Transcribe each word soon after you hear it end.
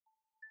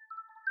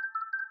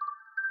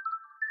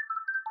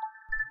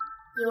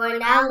You are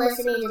now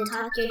listening to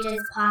Talk Yo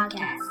Jits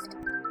Podcast.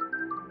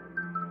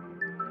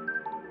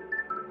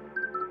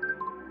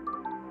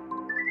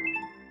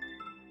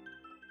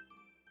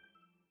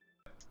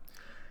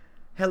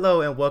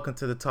 Hello and welcome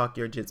to the Talk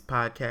Yo Jits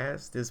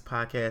Podcast. This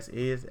podcast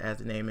is, as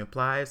the name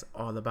implies,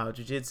 all about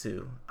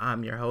Jiu-Jitsu.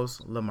 I'm your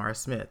host, Lamar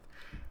Smith,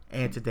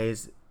 and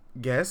today's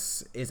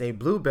guest is a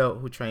blue belt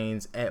who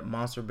trains at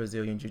Monster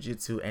Brazilian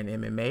Jiu-Jitsu and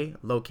MMA,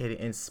 located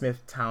in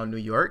Smithtown, New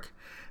York.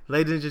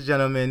 Ladies and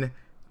gentlemen,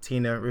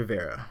 Tina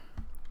Rivera.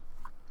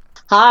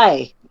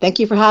 Hi, thank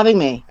you for having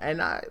me. And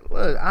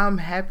I'm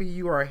happy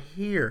you are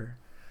here.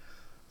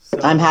 So,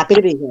 I'm happy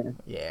to be here.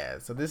 Yeah,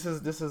 so this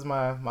is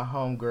my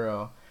home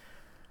girl.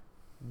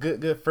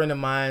 Good friend of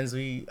mine's.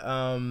 I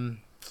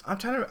was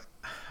trying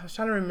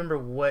to remember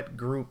what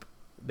group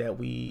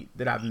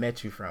that I've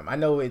met you from. I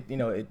know it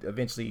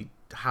eventually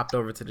hopped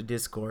over to the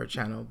Discord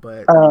channel,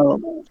 but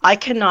I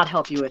cannot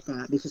help you with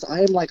that because I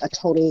am like a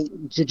total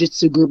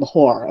jiu-jitsu group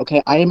whore.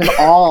 Okay, I am in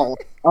all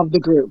of the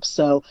groups,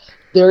 so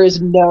there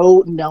is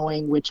no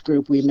knowing which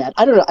group we met.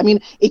 I don't know. I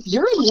mean, if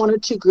you're in one or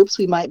two groups,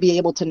 we might be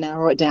able to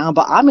narrow it down,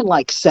 but I'm in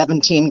like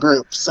 17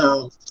 groups,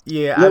 so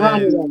yeah,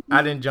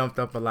 I didn't jump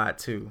up a lot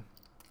too.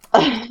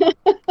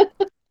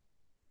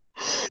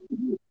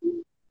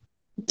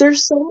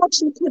 There's so much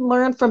you can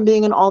learn from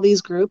being in all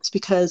these groups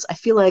because I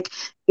feel like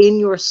in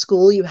your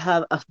school you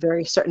have a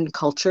very certain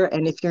culture,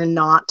 and if you're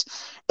not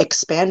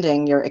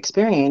expanding your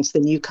experience,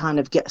 then you kind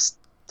of get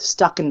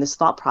stuck in this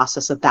thought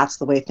process that that's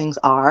the way things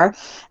are.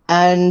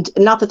 And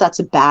not that that's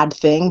a bad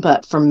thing,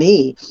 but for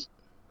me,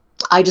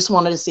 I just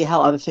wanted to see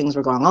how other things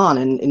were going on,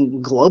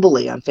 and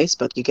globally on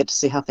Facebook, you get to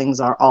see how things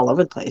are all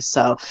over the place.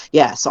 So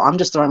yeah, so I'm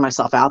just throwing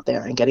myself out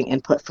there and getting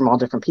input from all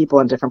different people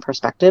and different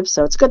perspectives.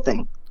 So it's a good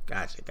thing.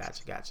 Gotcha.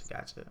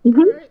 Mm-hmm.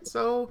 All right,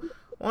 so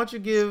why don't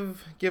you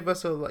give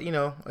us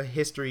a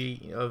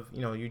history of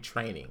you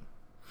training?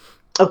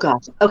 Oh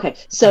gosh. Okay.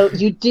 So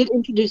you did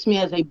introduce me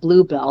as a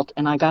blue belt,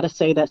 and I gotta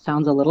say that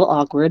sounds a little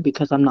awkward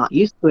because I'm not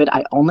used to it.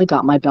 I only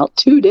got my belt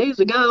 2 days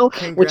ago,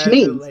 which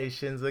means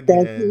congratulations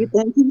again.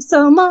 Thank you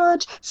so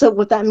much. So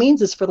what that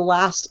means is for the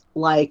last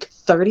like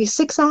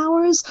 36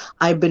 hours,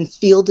 I've been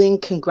fielding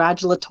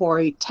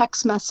congratulatory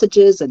text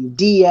messages and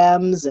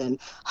DMs and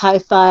high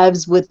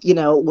fives with,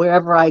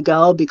 wherever I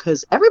go,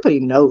 because everybody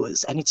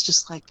knows. And it's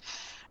just like,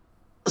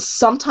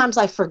 sometimes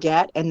I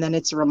forget, and then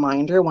it's a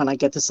reminder when I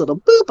get this little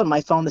boop on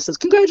my phone that says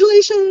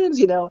congratulations,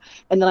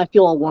 and then I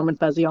feel all warm and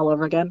fuzzy all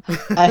over again.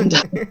 And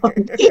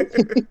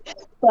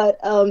but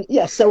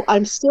yeah, so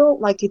I'm still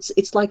like,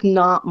 it's like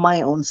not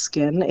my own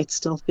skin. It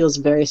still feels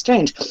very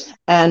strange.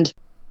 And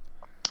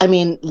I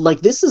mean,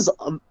 like, this is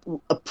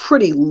a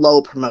pretty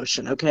low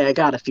promotion. Okay, I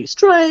got a few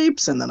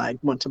stripes, and then I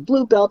went to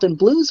blue belt, and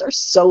blues are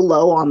so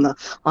low on the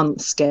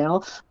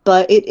scale.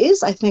 But it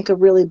is, I think, a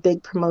really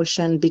big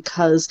promotion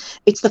because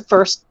it's the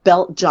first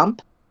belt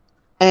jump.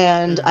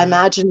 And I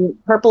imagine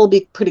purple will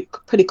be pretty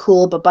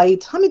cool, but by the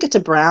time you get to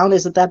brown,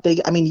 is it that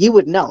big? I mean, you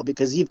would know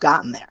because you've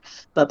gotten there.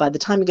 But by the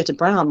time you get to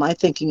brown, my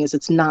thinking is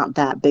it's not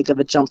that big of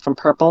a jump from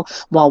purple,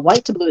 while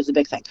white to blue is a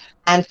big thing.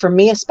 And for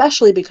me,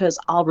 especially because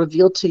I'll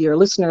reveal to your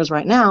listeners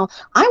right now,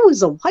 I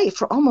was a white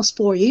for almost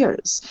 4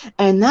 years.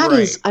 And that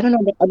is, I don't know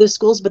about other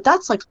schools, but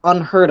that's like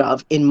unheard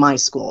of in my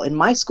school. In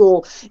my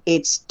school,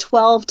 it's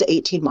 12 to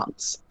 18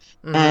 months.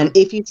 And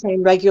if you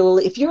train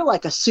regularly, if you're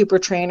like a super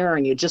trainer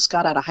and you just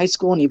got out of high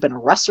school and you've been a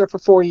wrestler for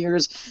 4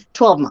 years,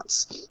 12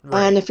 months.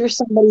 Right. And if you're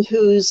somebody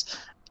who's,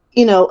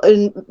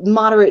 in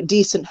moderate,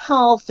 decent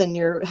health and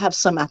you have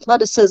some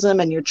athleticism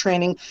and you're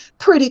training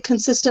pretty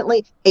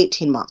consistently,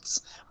 18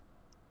 months.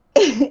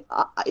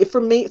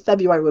 For me,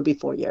 February would be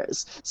 4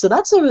 years. So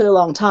that's a really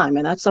long time.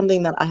 And that's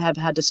something that I have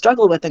had to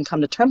struggle with and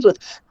come to terms with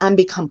and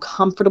become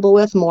comfortable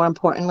with, more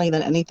importantly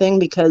than anything,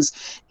 because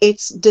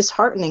it's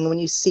disheartening when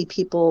you see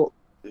people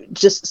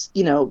just,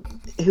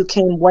 who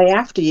came way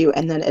after you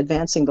and then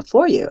advancing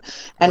before you.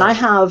 And I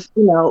have,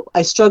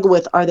 I struggle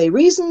with, are they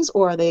reasons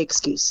or are they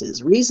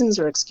excuses? Reasons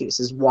or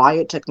excuses why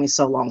it took me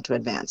so long to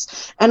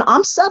advance. And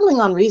I'm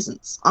settling on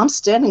reasons. I'm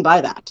standing by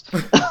that.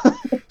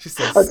 She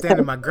said,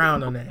 standing my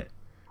ground on that.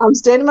 I'm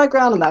standing my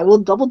ground on that. I will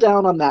double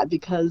down on that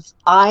because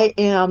I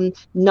am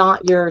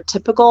not your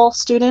typical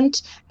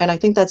student. And I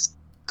think that's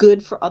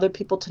good for other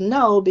people to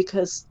know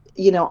because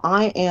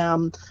I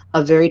am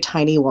a very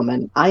tiny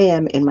woman. I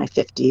am in my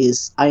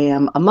 50s. I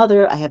am a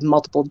mother. I have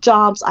multiple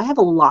jobs. I have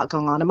a lot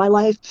going on in my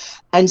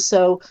life. And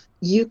so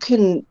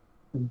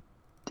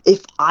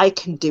if I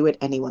can do it,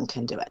 anyone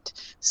can do it.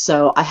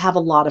 So I have a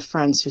lot of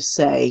friends who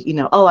say,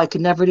 oh, I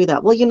could never do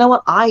that. Well, you know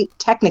what? I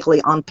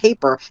technically, on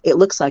paper, it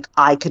looks like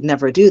I could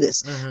never do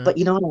this. But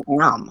you know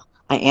what?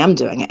 I am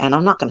doing it, and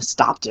I'm not going to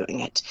stop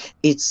doing it.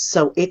 It's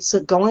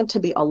going to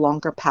be a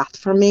longer path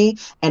for me,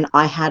 and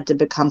I had to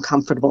become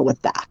comfortable with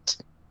that.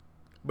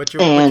 But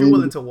you're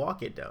willing to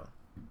walk it, though.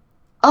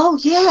 Oh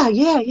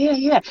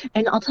yeah.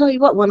 And I'll tell you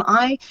what, when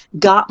I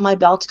got my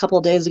belt a couple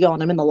of days ago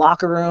and I'm in the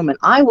locker room and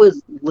I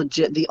was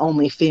legit the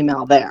only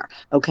female there,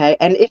 okay?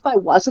 And if I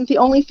wasn't the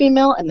only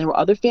female and there were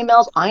other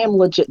females, I am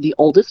legit the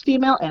oldest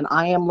female and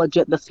I am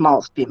legit the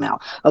smallest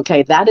female.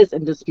 Okay, that is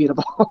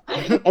indisputable.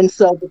 And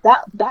so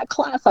that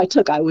class I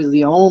took, I was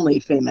the only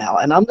female.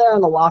 And I'm there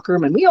in the locker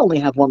room and we only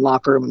have one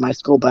locker room in my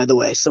school, by the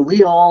way. So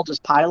we all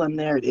just pile in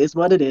there. It is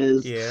what it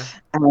is. Yeah.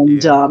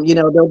 And Yeah.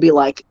 there'll be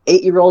like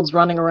 8-year-olds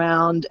running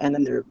around, and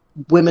then there are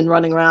women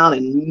running around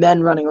and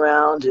men running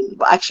around. And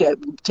well, actually, I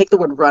take the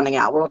word running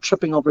out. We're all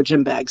tripping over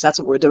gym bags. That's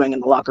what we're doing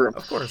in the locker room.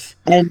 Of course.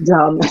 And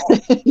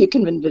you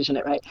can envision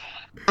it, right?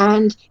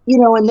 And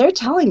and they're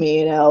telling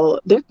me,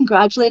 they're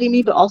congratulating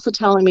me, but also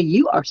telling me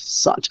you are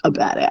such a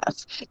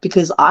badass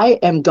because I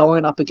am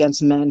going up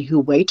against men who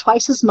weigh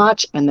twice as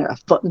much and they're a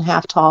foot and a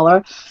half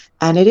taller,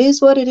 and it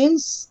is what it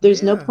is.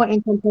 There's no Yeah. point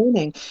in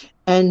complaining.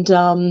 And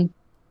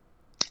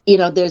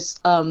there's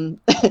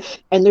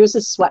and there's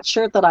this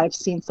sweatshirt that I've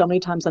seen so many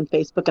times on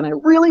Facebook and I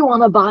really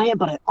want to buy it,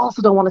 but I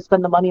also don't want to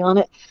spend the money on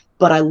it.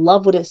 But I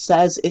love what it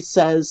says. It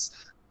says,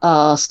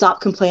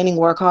 stop complaining,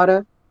 work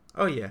harder.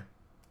 Oh yeah.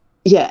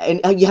 Yeah,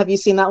 and have you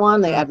seen that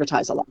one? They Mm.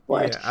 advertise a lot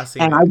for it. Yeah, I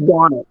seen And it. I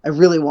want it. I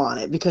really want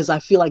it because I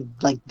feel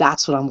like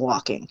that's what I'm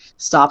walking.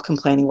 Stop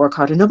complaining, work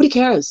harder. Nobody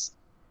cares.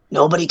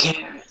 Nobody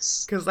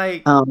cares. Cause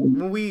like Um,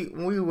 when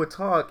we would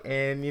talk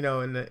and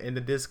in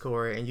the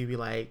Discord and you'd be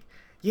like,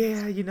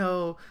 yeah,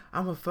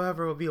 I'm a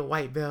forever will be a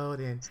white belt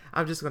and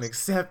I'm just gonna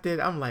accept it.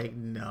 I'm like,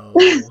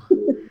 no,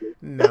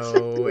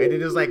 no, and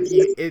it was like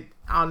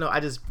I don't know. I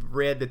just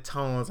read the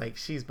tones like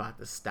she's about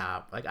to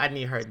stop. Like I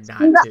need her not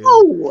to.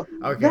 no,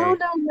 Okay,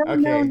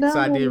 okay. So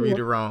I did read no.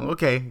 it wrong.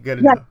 Okay, good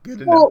Yeah. enough.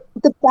 Good enough. Well,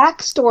 the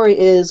backstory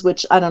is,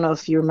 which I don't know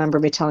if you remember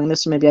me telling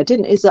this or maybe I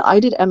didn't, is that I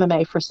did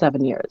MMA for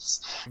 7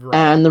 years. Right.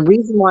 And the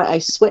reason why I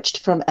switched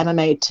from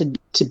MMA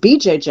to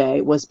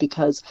BJJ was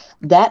because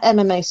that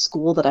MMA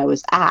school that I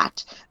was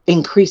at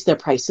increased their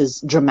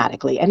prices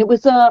dramatically. And it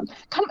was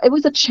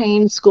a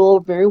chain school,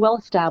 very well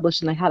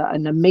established, and they had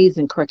an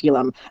amazing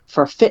curriculum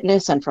for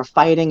fitness and for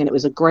fighting, and it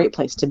was a great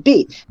place to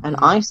be. And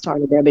Mm-hmm. I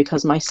started there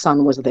because my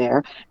son was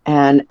there.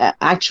 And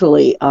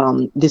actually,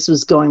 this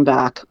was going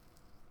back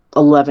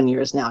 11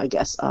 years now, I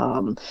guess.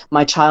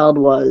 My child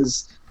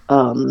was,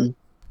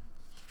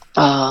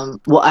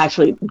 well,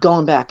 actually,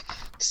 going back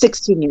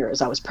 16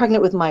 years. I was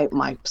pregnant with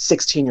my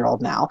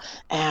 16-year-old now,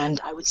 and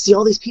I would see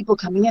all these people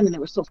coming in, and they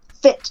were so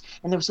fit,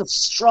 and they were so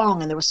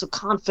strong, and they were so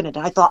confident.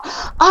 And I thought,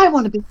 I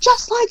want to be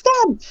just like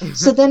them.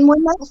 So then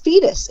when that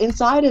fetus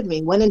inside of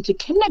me went into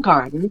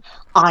kindergarten,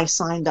 I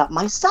signed up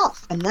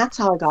myself, and that's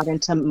how I got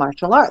into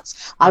martial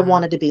arts. I Mm-hmm.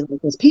 wanted to be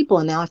like those people,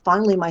 and now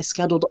finally my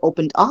schedule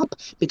opened up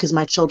because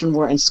my children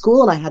were in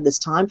school, and I had this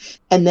time,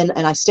 and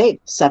I stayed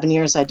 7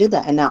 years. I did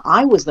that, and now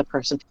I was the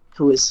person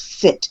who is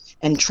fit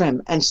and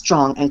trim and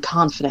strong and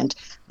confident.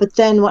 But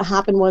then what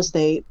happened was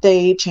they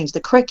changed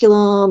the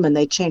curriculum and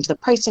they changed the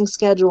pricing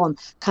schedule and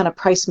kind of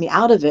priced me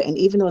out of it. And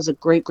even though it was a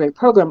great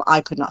program,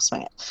 I could not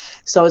swing it.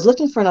 So I was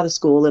looking for another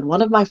school, and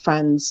one of my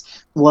friends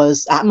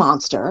was at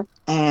Monster,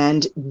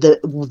 and the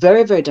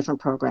very, very different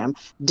program,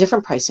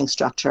 different pricing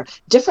structure,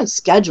 different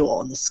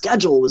schedule. And the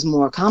schedule was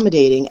more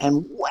accommodating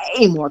and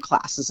way more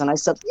classes. And I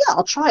said, yeah,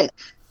 I'll try it.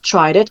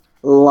 Tried it,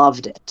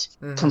 loved it.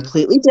 Mm-hmm.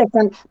 Completely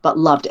different, but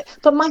loved it.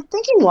 But my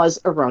thinking was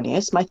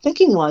erroneous. My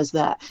thinking was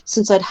that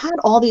since I'd had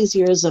all these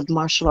years of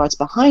martial arts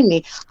behind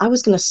me, I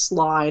was going to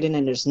slide in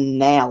and just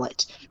nail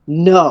it.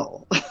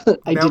 No,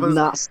 I That did was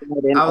not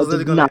slide in. I I was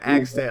literally did gonna not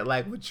nail ask it. that,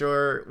 like, with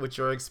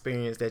your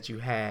experience that you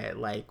had,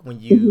 like when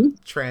you Mhm.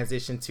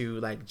 transitioned to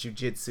like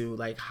jujitsu,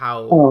 like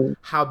Oh,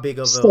 how big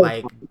of a, so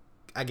like,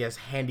 I guess,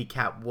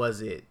 handicap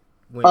was it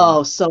Oh,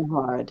 when? so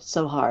hard,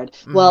 so hard.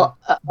 Mm-hmm. Well,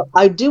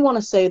 I do want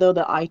to say though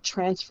that I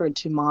transferred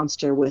to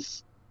Monster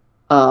with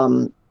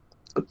um,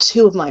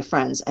 two of my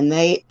friends, and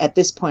they at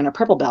this point are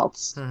purple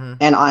belts, Mm-hmm.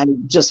 and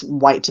I'm just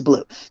white to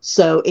blue.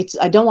 So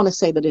I don't want to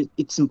say that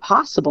it's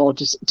impossible, it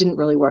just didn't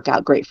really work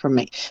out great for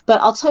me.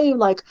 But I'll tell you,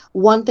 like,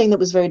 one thing that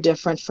was very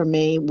different for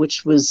me,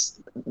 which was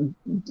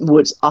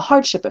a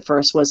hardship at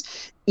first, was,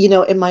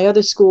 in my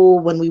other school,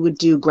 when we would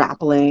do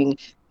grappling,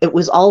 it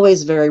was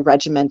always very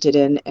regimented,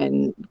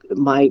 and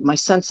my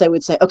sensei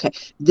would say, okay,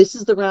 this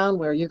is the round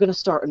where you're going to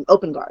start an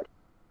open guard.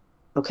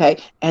 Okay.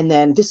 And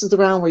then this is the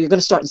round where you're going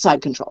to start in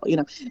side control,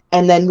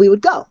 and then we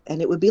would go,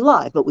 and it would be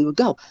live, but we would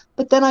go.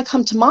 But then I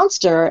come to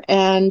Monster,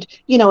 and,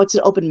 it's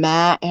an open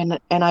mat. And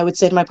I would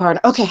say to my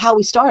partner, okay, how are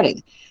we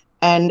starting?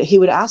 And he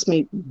would ask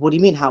me, what do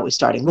you mean, how are we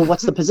starting? Well,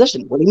 what's the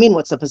position? What do you mean,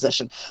 what's the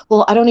position?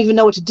 Well, I don't even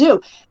know what to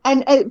do.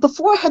 And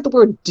before I had the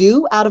word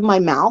do out of my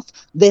mouth,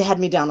 they had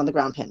me down on the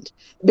ground pinned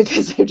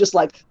because they're just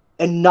like,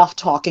 enough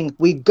talking,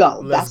 we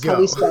go. Let's That's how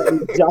we go. start. We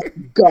just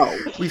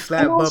go. We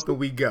And I slap was bump and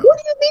we go. what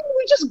do you mean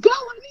we just go?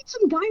 I need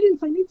some guidance.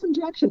 I need some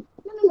direction.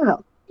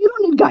 No. You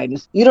don't need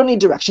guidance. You don't need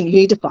direction. You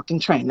need to fucking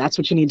train. That's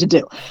what you need to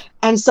do.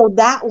 And so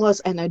that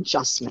was an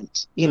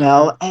adjustment,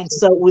 Mm-hmm. And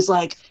so it was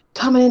like,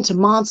 coming into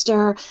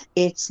Monster.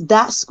 It's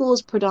that school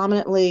is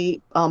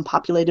predominantly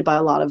populated by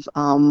a lot of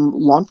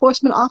law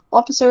enforcement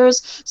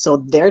officers, so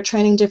they're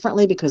training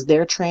differently because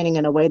they're training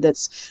in a way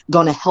that's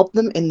going to help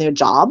them in their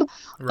job.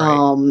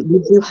 Right. We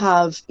do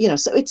have,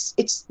 so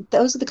it's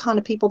those are the kind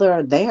of people that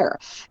are there,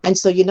 and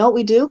so you know what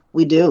we do?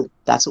 We do.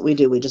 That's what we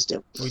do. We just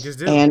do. We just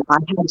do. And I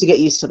had to get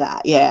used to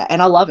that. Yeah,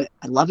 and I love it.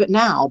 I love it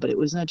now, but it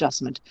was an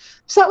adjustment.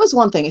 So that was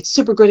one thing. It's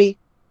super gritty,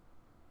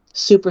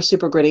 super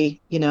super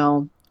gritty.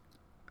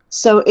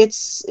 So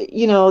it's,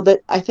 that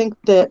I think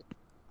that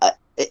uh,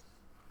 it-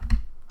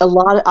 a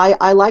lot of,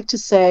 I like to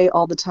say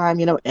all the time,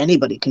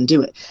 anybody can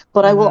do it,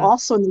 but I will Mm-hmm.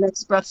 also in the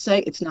next breath say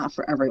it's not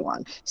for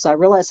everyone. So I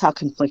realize how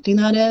conflicting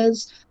that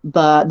is,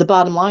 but the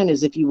bottom line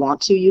is if you want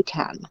to, you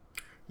can.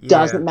 Yeah.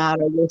 Doesn't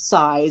matter your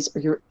size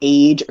or your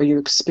age or your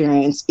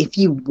experience. If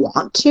you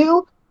want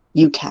to,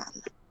 you can.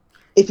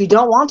 If you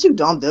don't want to,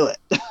 don't do it.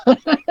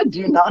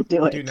 Do not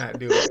do Do it. not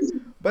do it.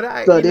 But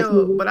But if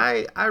you,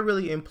 I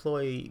really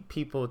employ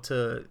people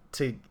to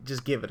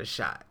just give it a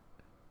shot.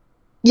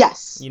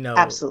 yes, You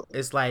know, absolutely.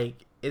 it's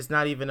like it's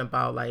not even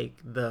about like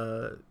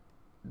the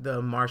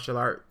martial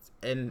arts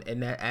and in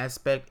that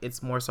aspect.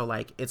 It's more so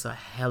like it's a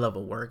hell of a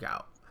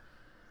workout.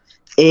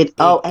 It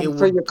And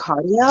for will. your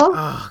cardio,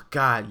 Oh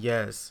God,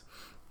 yes.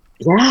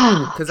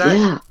 yeah, Cause I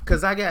yeah,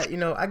 cause I got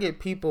I get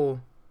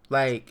people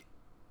like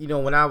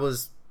when I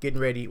was getting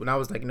ready, when I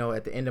was like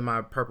at the end of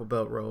my purple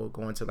belt road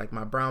going to like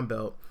my brown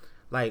belt,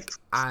 like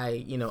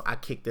I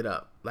kicked it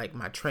up, like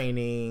my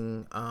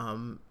training,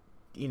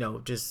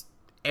 just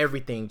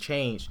everything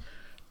changed.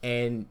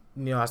 And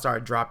I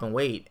started dropping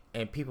weight,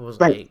 and people was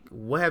right. like,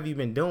 what have you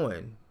been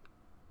doing?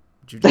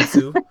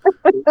 Jiu-jitsu.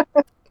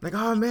 Like,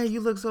 oh man, you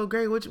look so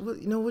great. What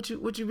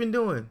you been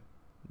doing?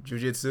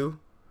 Jiu-jitsu.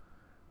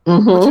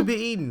 What you Hmm. been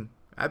eating?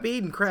 I been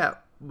eating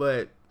crap,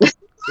 but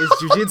it's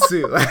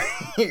jiu-jitsu.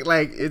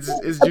 Like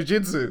it's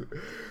jiu-jitsu.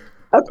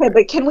 Okay,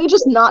 but can we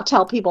just not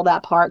tell people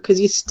that part? Because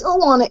you still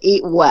want to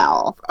eat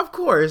well. Of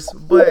course,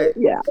 but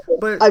Yeah,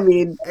 but I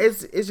mean,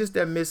 it's just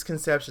that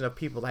misconception of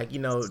people, like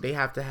they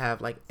have to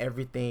have like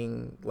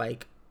everything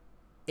like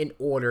in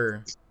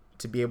order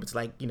to be able to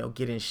like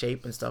get in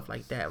shape and stuff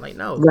like that. Like,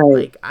 no, right.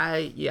 like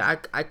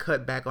I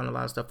cut back on a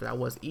lot of stuff that I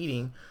was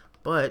eating,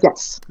 but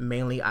Yes.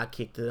 mainly I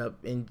kicked it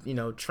up in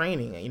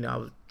training. I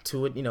was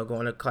to it,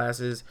 going to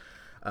classes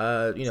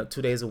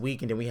 2 days a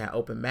week, and then we had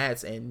open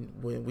mats, and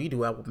when we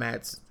do open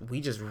mats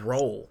we just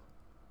roll.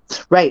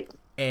 Right.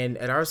 And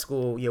at our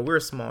school, yeah, we're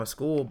a small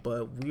school,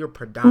 but we are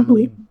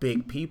predominantly Hmm.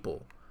 big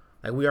people.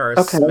 Like, we are a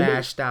Okay.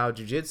 smash style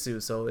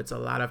jujitsu, so it's a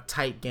lot of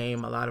tight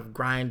game, a lot of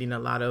grinding, a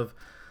lot of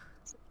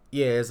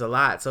it's a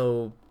lot.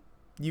 So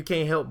you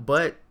can't help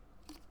but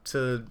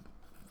to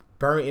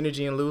burn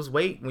energy and lose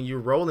weight when you're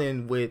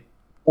rolling with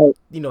Right.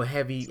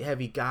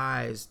 heavy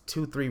guys,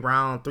 2 3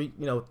 round 3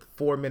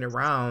 4 minute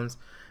rounds.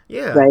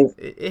 Yeah, Right.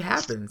 it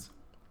happens.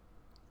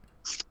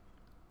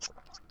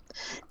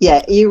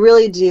 Yeah, you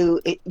really do.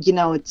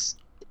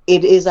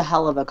 It is a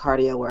hell of a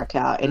cardio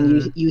workout, and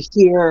you Mm-hmm. you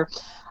hear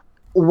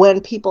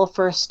when people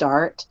first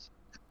start,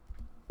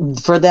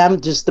 for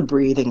them, just the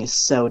breathing is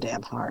so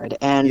damn hard.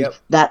 And Yep.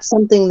 that's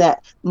something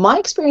that my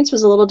experience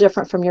was a little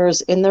different from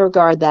yours in the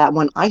regard that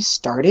when I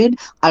started,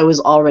 I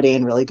was already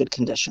in really good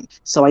condition.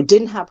 So I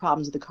didn't have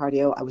problems with the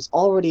cardio. I was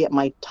already at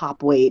my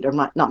top weight, or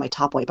not my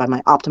top weight, by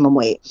my optimum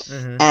weight.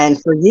 Mm-hmm. And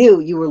for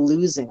you were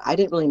losing. I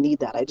didn't really need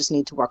that. I just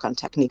need to work on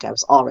technique. I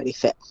was already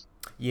fit.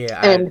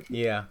 And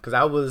Because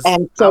I was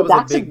and I so was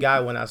a that's a big guy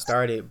when I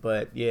started,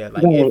 but yeah,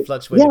 like it right.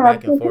 fluctuated Yeah, I've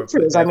back and seen forth,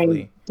 but pictures. I mean,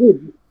 definitely.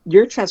 dude,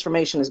 your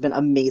transformation has been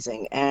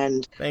amazing.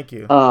 And Thank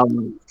you.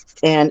 Um,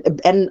 and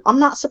I'm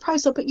not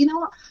surprised though, but you know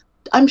what?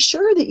 I'm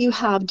sure that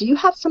do you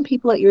have some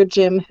people at your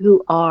gym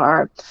who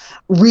are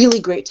really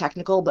great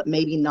technical, but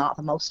maybe not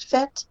the most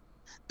fit?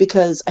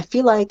 Because I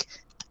feel like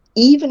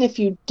even if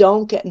you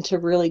don't get into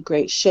really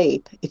great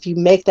shape, if you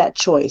make that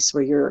choice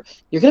where you're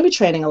going to be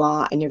training a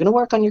lot and you're going to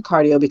work on your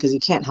cardio because you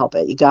can't help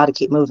it, you got to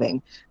keep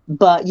moving,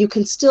 but you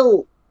can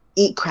still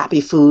eat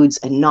crappy foods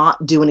and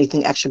not do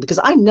anything extra, because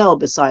I know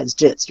besides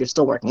jits you're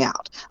still working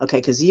out, okay,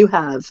 because you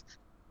have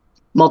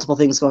multiple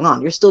things going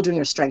on. You're still doing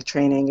your strength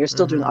training. You're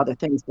still doing Mm-hmm. other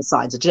things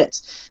besides the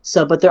jits.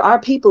 So, but there are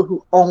people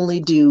who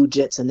only do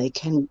jits and they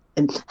can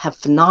and have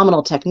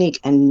phenomenal technique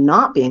and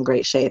not be in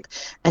great shape.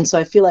 And so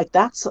I feel like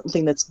that's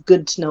something that's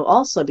good to know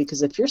also,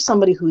 because if you're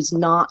somebody who's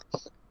not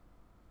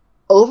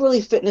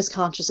overly fitness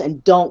conscious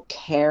and don't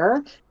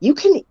care, you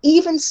can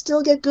even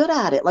still get good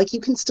at it. Like, you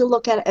can still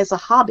look at it as a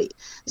hobby.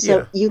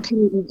 So Yeah. you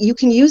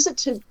can use it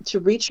to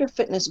reach your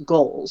fitness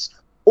goals,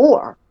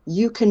 or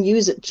you can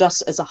use it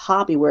just as a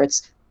hobby where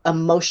it's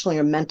emotionally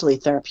or mentally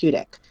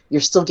therapeutic.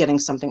 You're still getting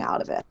something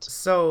out of it.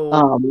 So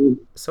Um,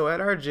 so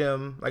at our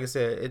gym, like I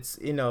said, it's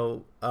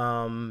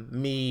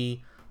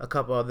me, a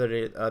couple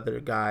other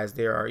guys.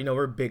 There are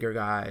we're bigger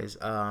guys.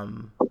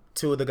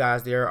 Two of the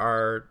guys there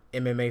are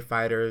MMA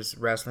fighters,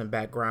 wrestling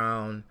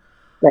background,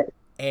 but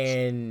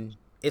and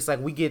it's like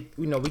we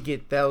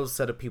get those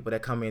set of people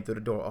that come in through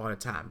the door all the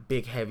time,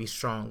 big, heavy,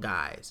 strong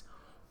guys,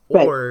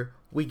 right, or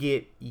we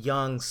get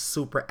young,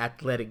 super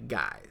athletic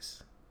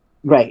guys.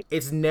 Right.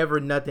 It's never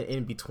nothing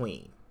in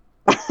between.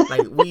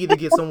 Like, we either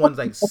get someone's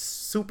like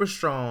super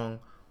strong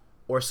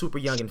or super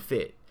young and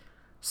fit.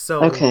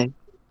 So, Okay.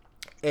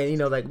 and you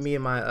know, like me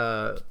and my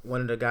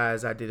one of the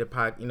guys I did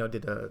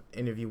a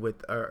interview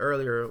with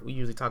earlier, we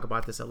usually talk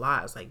about this a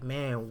lot. It's like,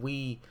 man,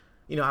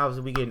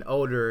 obviously we getting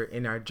older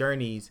in our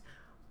journeys,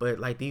 but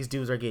like these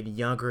dudes are getting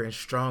younger and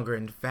stronger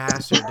and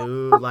faster,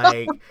 dude.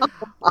 Like,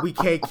 we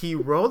can't keep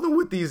rolling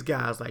with these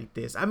guys like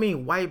this. I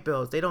mean, white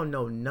belts, they don't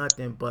know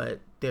nothing but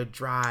their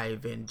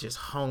drive and just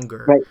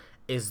hunger Right.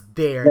 is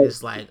there. And Right.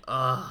 it's like,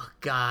 oh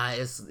God,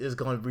 it's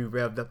going to be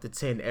revved up to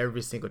 10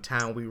 every single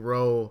time we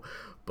roll.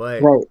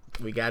 But Right.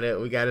 we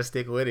gotta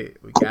stick with it.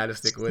 We gotta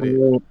stick with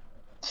it. Right.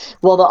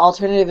 Well, the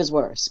alternative is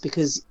worse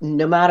because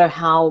no matter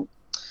how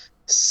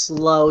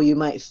slow you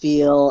might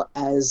feel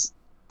as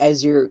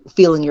you're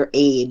feeling your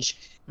age,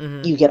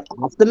 Mm-hmm. you get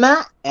off the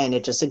mat and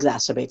it just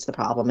exacerbates the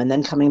problem. And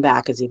then coming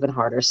back is even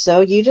harder.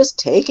 So you just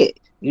take it.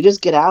 You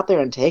just get out there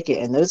and take it.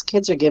 And those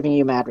kids are giving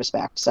you mad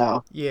respect.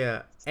 So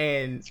Yeah,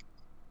 and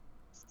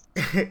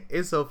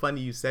it's so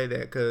funny you say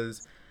that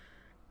because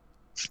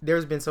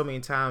there's been so many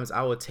times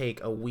I would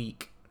take a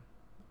week,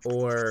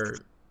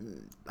 or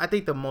I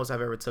think the most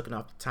I've ever taken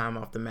off time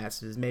off the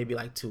mats is maybe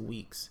like 2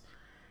 weeks.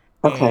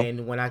 okay.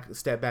 And when I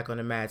stepped back on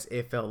the mats,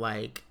 it felt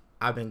like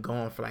I've been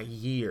gone for like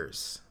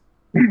years.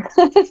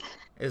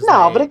 It's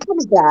No, but like, it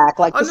comes back.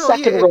 Like oh the no,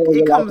 yeah, second roll,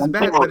 it you're like, comes I'm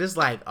back, back. but it's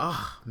like,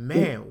 oh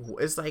man,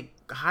 it's like,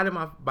 how did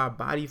my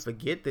body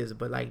forget this?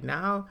 But like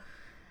now,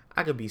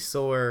 I could be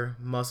sore,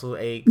 muscle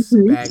aches,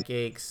 Mhm. back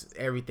aches,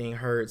 everything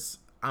hurts.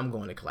 I'm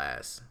going to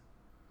class.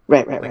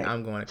 Right, right, Like, right.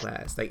 I'm going to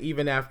class. Like,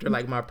 even after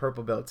like my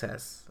purple belt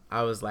test,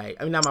 I was like,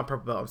 I mean, not my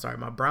purple belt. I'm sorry,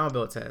 my brown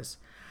belt test.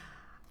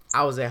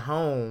 I was at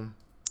home,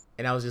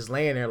 and I was just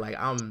laying there like,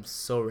 I'm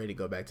so ready to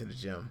go back to the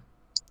gym.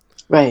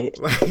 Right.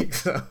 Like,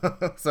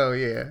 so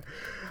yeah,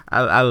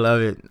 I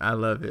love it. I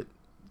love it.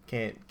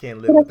 Can't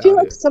live But I feel without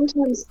like it.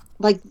 sometimes,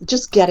 like,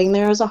 just getting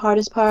there is the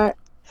hardest part.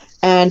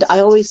 And I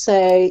always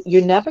say,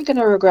 you're never going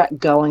to regret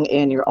going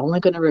in. You're only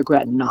going to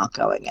regret not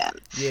going in.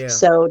 Yeah.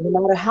 So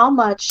no matter how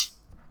much,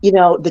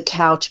 the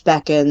couch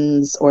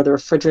beckons or the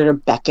refrigerator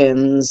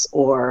beckons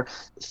or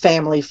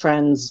family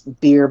friends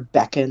beer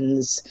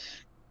beckons,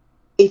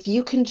 if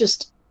you can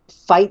just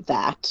fight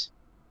that,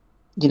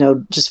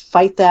 just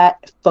fight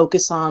that,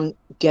 focus on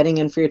getting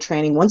in for your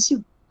training. Once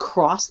you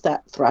cross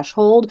that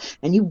threshold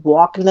and you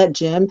walk in that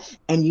gym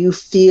and you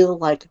feel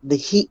like the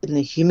heat and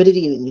the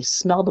humidity and you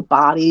smell the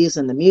bodies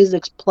and the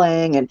music's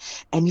playing and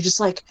you just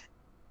like,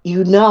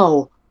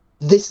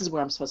 this is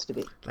where I'm supposed to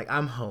be. Like,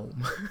 I'm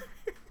home.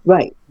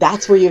 Right.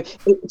 That's where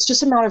it's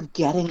just a matter of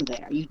getting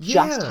there. You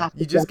just Yeah, have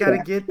to you get just gotta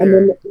there. get And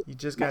there. then You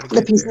just gotta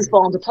the get pieces there.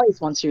 fall into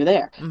place once you're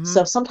there. Mm-hmm.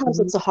 So sometimes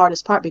it's the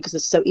hardest part because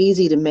it's so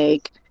easy to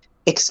make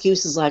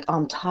excuses like, oh,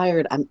 I'm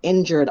tired, I'm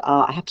injured,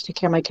 I have to take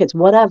care of my kids,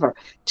 whatever.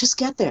 Just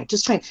get there,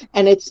 just train.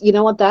 And it's, you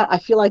know what, that I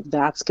feel like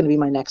that's going to be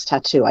my next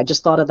tattoo. I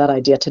just thought of that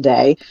idea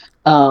today.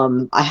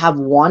 I have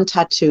one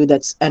tattoo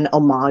that's an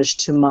homage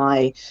to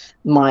my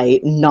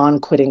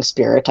non-quitting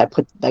spirit.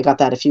 I got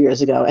that a few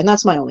years ago, and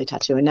that's my only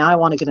tattoo. And now I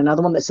want to get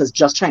another one that says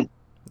just train.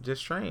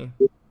 Just train.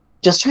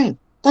 Just train.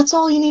 That's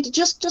all you need to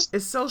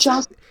It's so just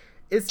simple.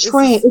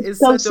 train. It's It's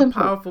so such a simple.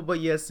 powerful but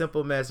yet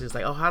simple message.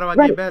 Like, oh, how do I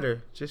Right. get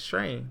better? Just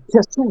train.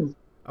 Just train.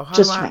 Oh,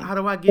 Just train. how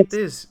do I get It's,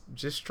 this?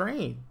 Just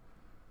train.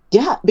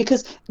 yeah,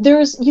 because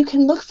you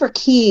can look for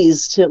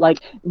keys to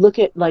like look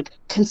at like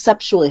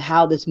conceptually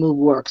how this move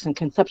works and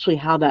conceptually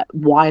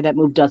why that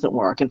move doesn't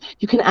work. And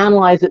you can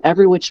analyze it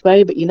every which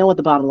way, but you know what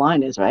the bottom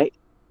line is, right?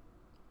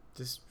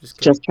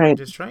 Just train.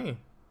 Just train.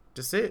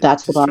 Just it.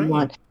 That's the Just bottom train.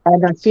 line.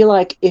 And I feel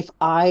like if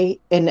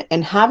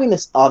and having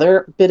this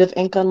other bit of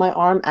ink on my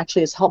arm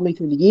actually has helped me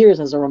through the years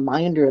as a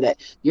reminder that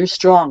you're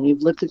strong,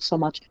 you've lived through so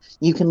much,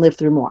 you can live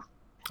through more.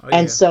 Oh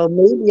And yeah. so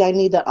maybe I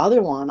need that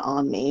other one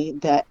on me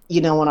that,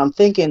 when I'm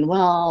thinking,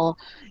 well,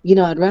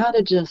 I'd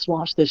rather just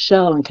watch this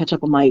show and catch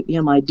up on my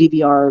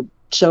DVR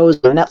shows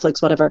or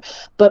Netflix, whatever.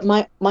 But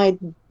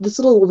this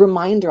little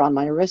reminder on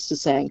my wrist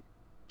is saying,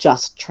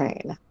 just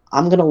train.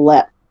 I'm going to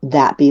let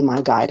that be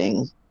my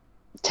guiding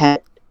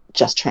tent,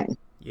 just train.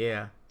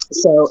 Yeah.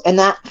 So, and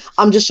that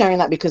I'm just sharing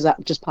that because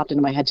that just popped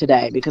into my head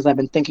today because I've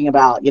been thinking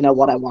about,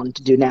 what I wanted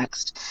to do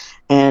next.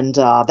 And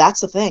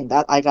that's the thing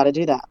that I got to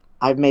do that.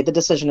 I've made the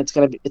decision. It's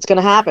going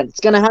to happen. It's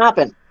going to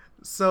happen.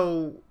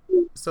 So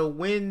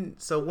when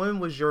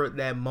was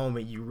that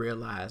moment you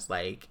realized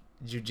like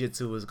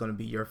jiu-jitsu was going to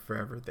be your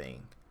forever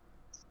thing?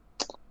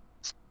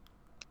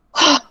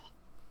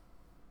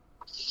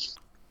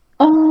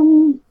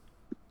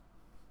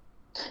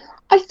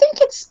 I think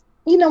it's,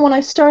 when I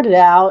started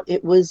out,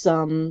 it was,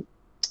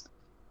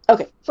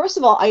 okay, first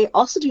of all, I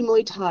also do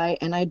Muay Thai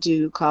and I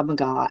do Krav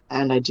Maga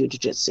and I do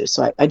Jiu-Jitsu.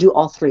 So I do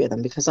all three of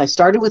them because I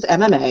started with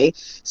MMA,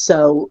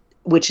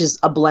 which is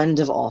a blend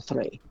of all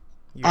three.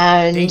 You're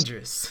And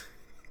dangerous.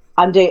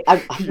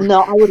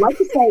 no, I would like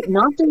to say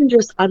not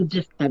dangerous, I'm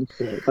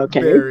defensive,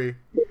 okay? Very.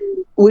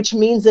 Which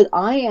means that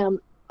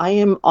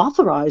am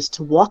authorized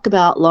to walk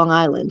about Long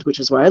Island, which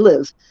is where I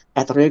live,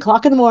 at 3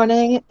 o'clock in the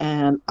morning,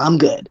 and I'm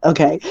good.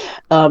 Okay.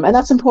 And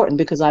that's important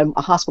because I'm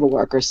a hospital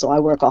worker, so I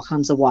work all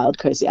kinds of wild,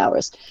 crazy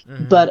hours.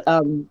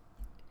 Mm-hmm.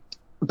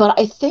 But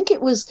I think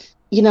it was,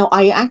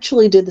 I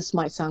actually did, this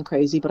might sound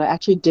crazy, but I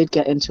actually did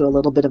get into a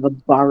little bit of a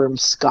barroom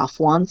scuff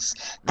once,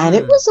 and Mm.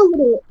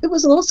 it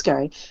was a little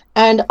scary.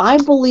 And I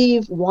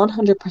believe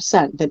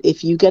 100% that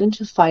if you get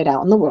into a fight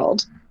out in the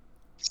world,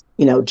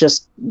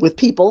 just with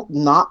people,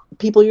 not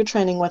people you're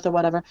training with or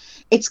whatever,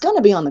 it's going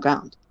to be on the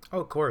ground.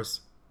 Oh, of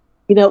course.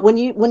 When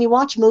you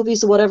watch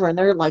movies or whatever and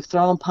they're like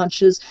throwing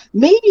punches,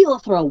 maybe you'll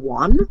throw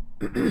one,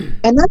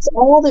 and that's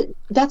all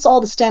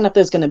the stand up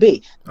there's going to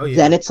be. Oh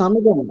Then yeah. it's on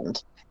the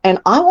ground. And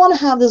I want to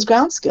have those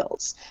ground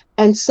skills.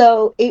 And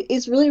so it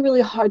is really,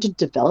 really hard to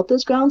develop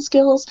those ground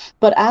skills.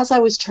 But as I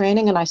was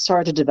training and I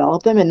started to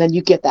develop them, and then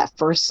you get that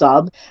first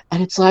sub,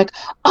 and it's like,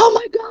 oh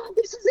my God,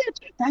 this is it.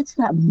 That's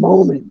that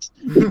moment.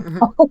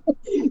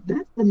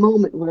 That's the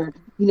moment where,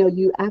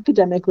 you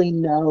academically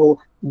know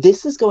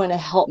this is going to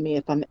help me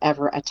if I'm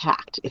ever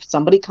attacked. If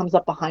somebody comes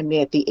up behind me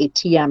at the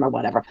ATM or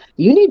whatever,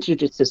 you need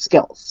jujitsu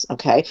skills,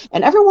 okay?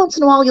 And every once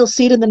in a while, you'll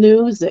see it in the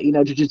news that,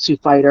 jujitsu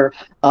fighter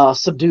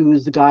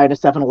subdues the guy in a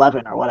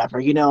 7-Eleven or whatever,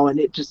 and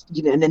it just,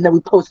 and then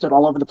we post it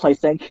all over the place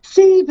saying,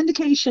 see,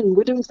 vindication,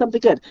 we're doing something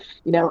good,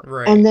 and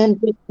Right.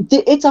 then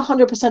it's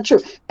 100%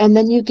 true. And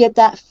then you get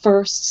that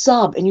first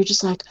sub and you're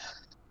just like,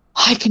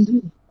 I can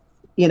do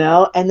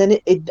this, and then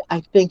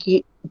I think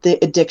the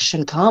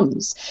addiction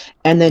comes.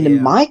 And then in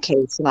Yeah. my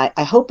case, and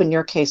I hope in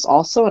your case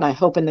also, and I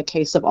hope in the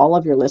case of all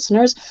of your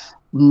listeners,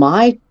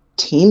 my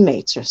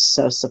teammates are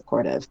so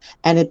supportive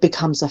and it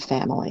becomes a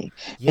family.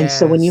 And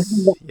so when you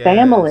have Yes. a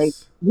family,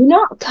 Yes. you're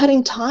not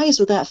cutting ties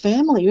with that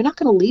family. You're not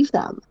going to leave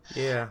them.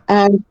 Yeah.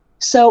 And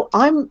so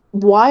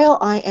while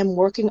I am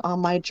working on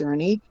my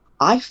journey,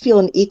 I feel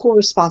an equal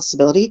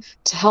responsibility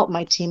to help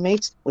my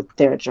teammates with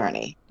their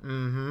journey.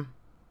 Mm-hmm.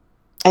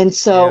 And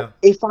so Yeah.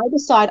 if I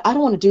decide I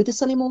don't want to do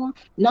this anymore,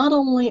 not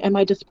only am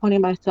I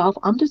disappointing myself,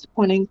 I'm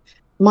disappointing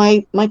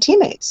my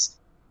teammates.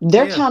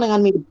 They're Yeah. counting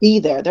on me to be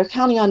there. They're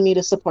counting on me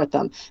to support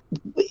them.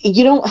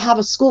 You don't have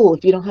a school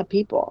if you don't have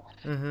people.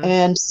 Mm-hmm.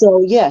 And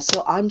so yeah,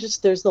 so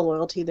there's the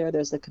loyalty there,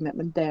 there's the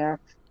commitment there.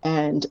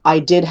 And I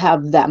did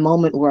have that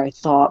moment where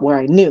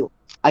I knew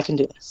I can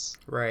do this.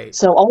 Right.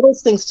 So all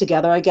those things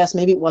together, I guess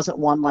maybe it wasn't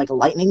one like a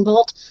lightning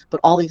bolt, but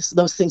all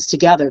those things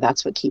together,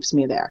 that's what keeps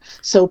me there.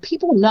 So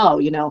people know,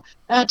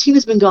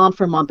 Tina's been gone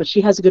for a month, but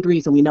she has a good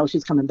reason. We know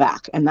she's coming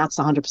back, and that's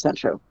 100%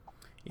 true.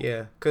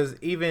 Yeah. Cause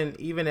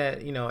even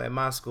at at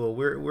my school,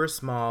 we're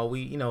small.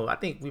 We I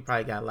think we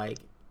probably got like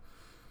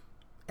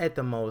at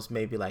the most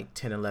maybe like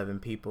 10, 11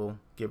 people,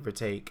 give or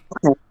take.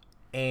 Okay.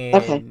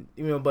 Okay.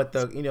 And but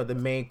the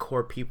main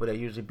core people that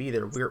usually be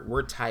there,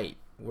 we're tight.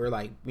 We're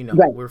like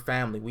Right. we're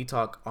family. We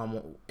talk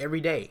almost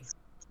every day. You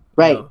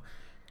Right. know,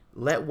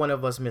 let one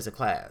of us miss a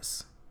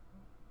class,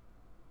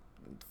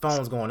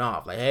 phone's going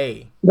off like,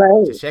 hey,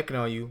 Right. just checking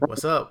on you.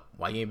 What's up?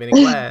 Why you ain't been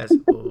in class?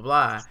 Blah blah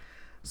blah.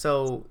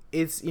 So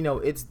it's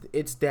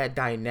it's that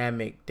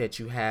dynamic that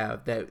you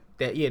have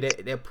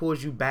that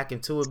pulls you back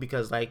into it,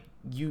 because like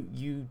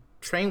you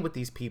train with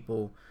these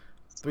people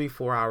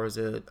 3-4 hours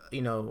a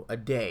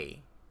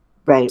day,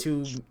 Right.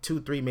 two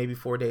 3 maybe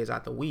 4 days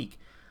out the week.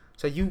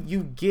 So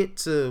you get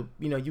to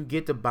you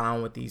get to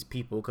bond with these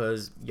people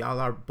because y'all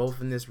are both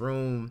in this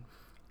room,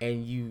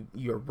 and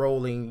you're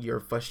rolling your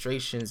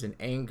frustrations and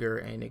anger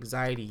and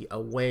anxiety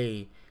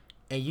away,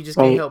 and you just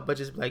can't Right. help but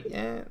just be like,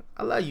 yeah,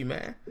 I love you,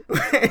 man.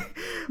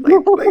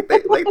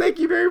 like thank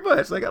you very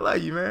much. Like, I love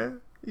you,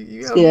 man.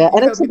 Yeah, You and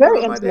help it's a me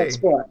very throughout my intimate day.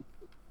 sport.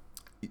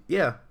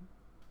 Yeah,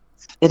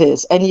 It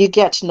is, and you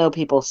get to know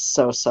people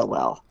so, so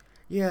well.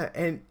 yeah,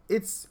 and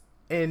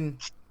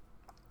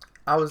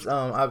I was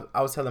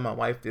telling my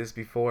wife this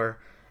before,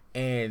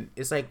 and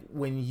it's like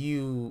when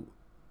you,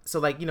 so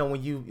like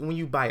when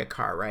you buy a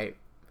car, right?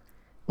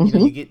 Hmm.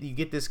 You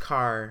get this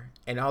car,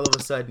 and all of a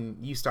sudden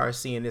you start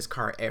seeing this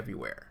car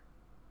everywhere.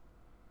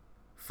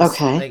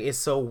 Okay. Like, it's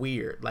so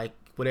weird. Like,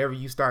 whatever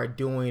you start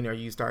doing, or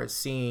you start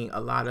seeing a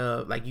lot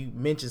of, like, you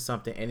mention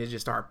something and it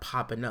just start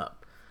popping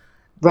up.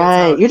 That's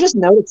Right. how. You're just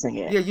noticing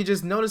it. Yeah, you're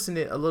just noticing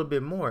it a little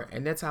bit more,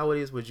 and that's how it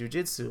is with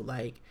jujitsu.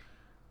 Like,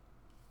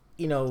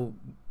 you know,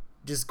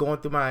 just going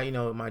through my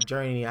my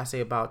journey, I say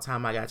about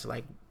time I got to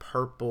like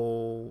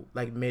purple,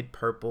 like mid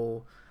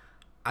purple,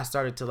 I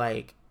started to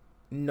like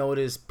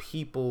notice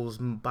people's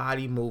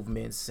body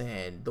movements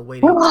and the way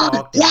they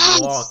talked and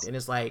walked, Yes. and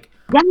it's like,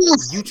 you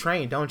Yes.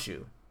 train, don't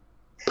you?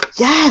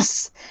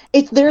 Yes.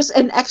 There's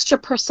an extra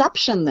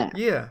perception there.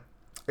 Yeah,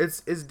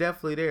 it's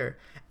definitely there.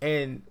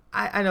 And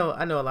I know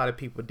a lot of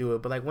people do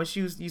it, but like once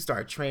you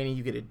start training,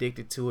 you get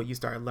addicted to it, you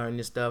start learning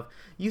this stuff,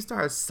 you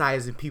start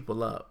sizing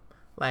people up.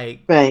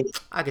 Like, Right.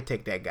 I could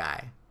take that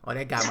guy, or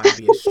that guy might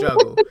be a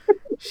struggle.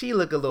 She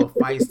look a little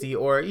feisty,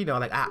 or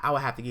like I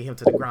would have to get him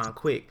to the ground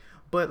quick.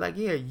 But like,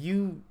 yeah,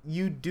 you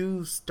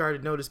do start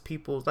to notice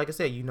people's, like I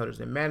said, you notice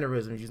their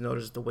mannerisms, you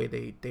notice the way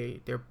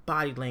their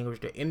body language,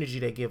 their energy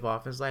they give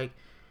off. It's like,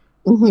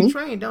 you Hmm.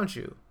 train, don't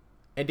you?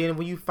 And then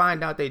when you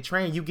find out they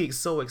train, you get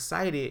so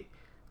excited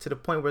to the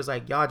point where it's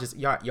like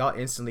y'all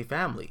instantly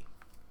family.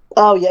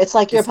 Oh yeah, it's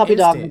like your It's puppy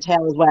dog and instant.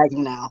 tail is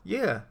wagging now.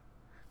 Yeah,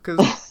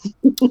 because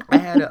I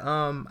had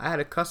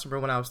a customer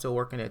when I was still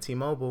working at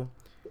T-Mobile.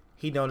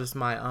 He noticed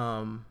my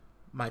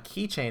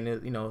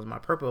keychain, you know, my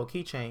purple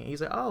keychain.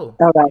 He's like, "Oh,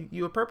 All right.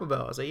 you a purple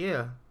belt?" I was like,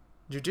 "Yeah."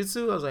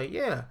 Jiu-jitsu? I was like,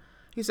 "Yeah."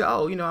 He said,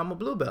 "Oh, you know, I'm a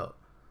blue belt."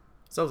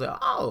 So I was like,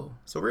 "Oh."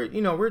 So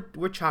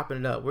we're chopping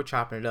it up. We're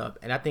chopping it up.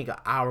 And I think an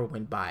hour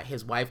went by.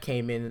 His wife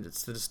came in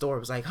to the store.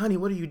 Was like, "Honey,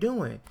 what are you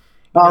doing?"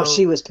 You Oh, know,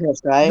 she was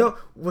pissed, right?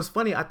 what's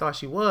funny, I thought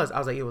she was. I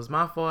was like, it was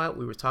my fault.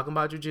 We were talking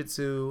about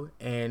jiu-jitsu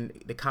and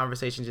the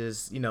conversation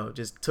just,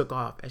 just took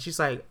off. And she's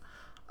like,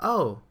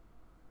 "Oh,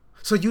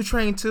 so you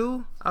train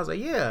too?" I was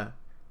like, "Yeah."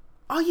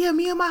 "Oh yeah,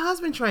 me and my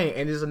husband train."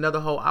 And there's another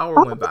whole hour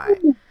went by.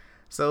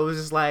 So it was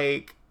just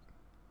like,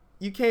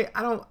 you can't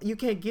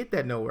get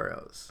that nowhere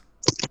else.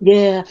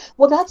 Yeah.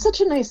 Well, that's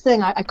such a nice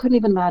thing. I couldn't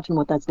even imagine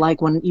what that's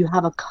like when you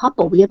have a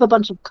couple. We have a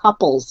bunch of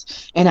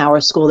couples in our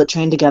school that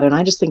train together, and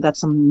I just think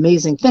that's an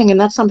amazing thing. And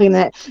that's something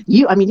that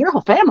I mean, your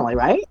whole family,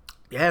 right?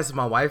 Yes,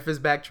 my wife is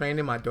back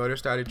training. My daughter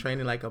started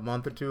training like a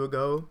month or two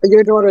ago.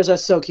 Your daughters are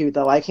so cute,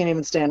 though. I can't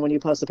even stand when you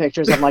post the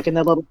pictures. I'm like, in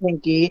their little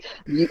pinky.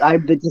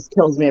 It just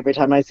kills me every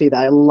time I see that.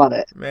 I love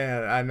it.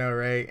 Man, I know,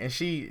 right? And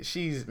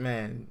she's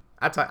man.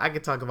 I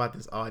could talk about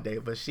this all day,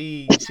 but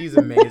she's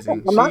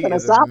amazing. I'm not She gonna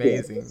is stop you.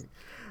 amazing.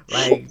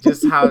 Like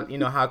just how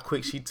how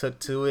quick she took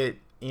to it.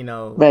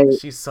 Right.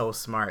 She's so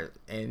smart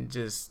and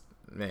just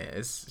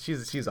man,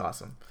 she's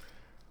awesome.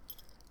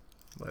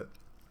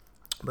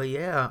 But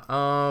yeah,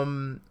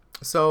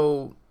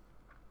 so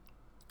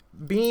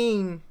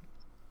being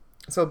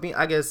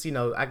I guess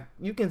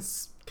you can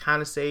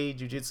kind of say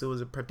jiu-jitsu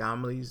is a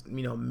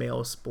predominantly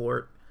male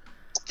sport.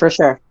 For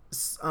sure.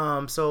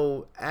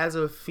 So as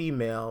a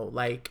female,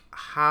 what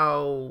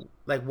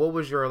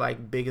was your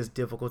biggest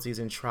difficulties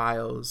and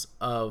trials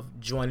of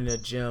joining a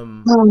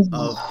gym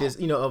of this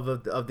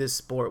of this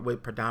sport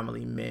with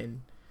predominantly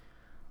men?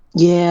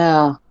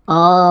 Yeah.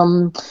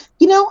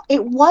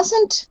 It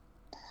wasn't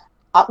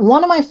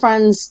one of my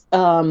friends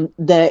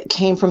that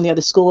came from the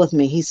other school with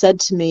me. He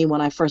said to me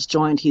when I first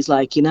joined, he's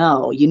like, you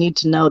need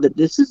to know that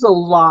this is a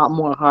lot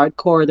more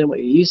hardcore than what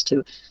you're used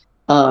to.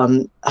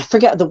 I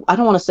forget I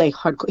don't want to say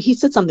hardcore. He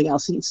said something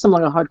else. He's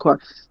similar to hardcore,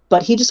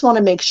 but he just wanted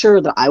to make sure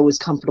that I was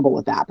comfortable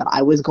with that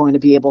I was going to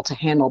be able to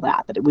handle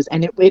that it was,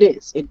 and it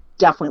is, it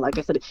definitely, like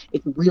I said,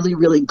 it's really,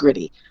 really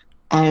gritty.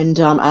 And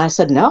I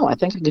said, no, I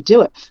think I could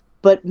do it.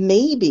 But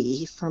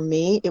maybe for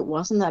me, it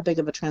wasn't that big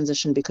of a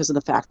transition because of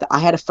the fact that I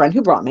had a friend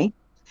who brought me.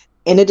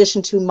 In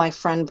addition to my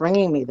friend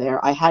bringing me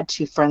there, I had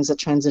two friends that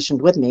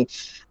transitioned with me.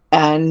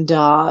 And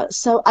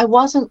so I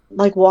wasn't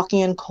like walking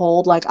in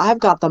cold. Like I've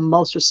got the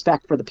most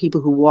respect for the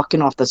people who walk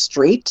in off the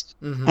street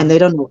and Mm-hmm. they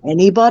don't know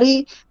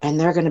anybody and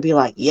they're going to be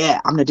like,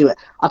 yeah, I'm going to do it.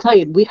 I'll tell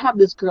you, we have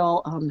this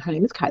girl, her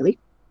name is Kylie,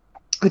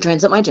 who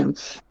trains at my gym.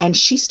 And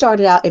she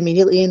started out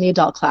immediately in the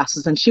adult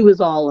classes and she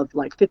was all of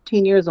like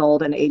 15 years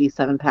old and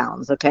 87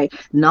 pounds. Okay.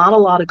 Not a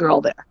lot of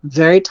girl there.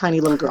 Very tiny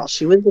little girl.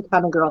 She was the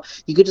kind of girl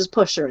you could just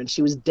push her and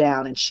she was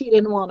down and she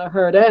didn't want to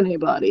hurt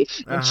anybody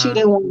and she Uh-huh.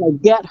 didn't want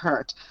to get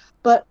hurt.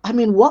 But I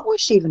mean, what was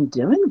she even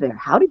doing there?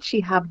 How did she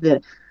have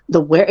the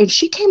where? And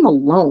she came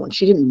alone.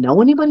 She didn't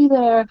know anybody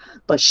there,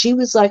 but she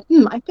was like,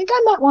 I think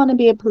I might want to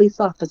be a police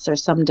officer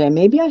someday.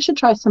 Maybe I should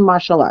try some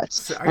martial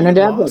arts. So are And her you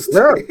dad's like, lost?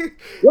 "Girl,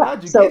 yeah."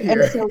 How'd you So get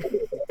and here? so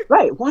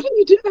right, what are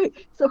you doing?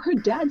 So her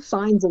dad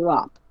signs her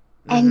up.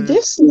 And Mm-hmm.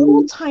 this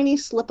little tiny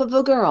slip of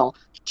a girl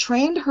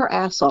trained her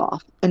ass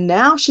off. And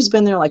now she's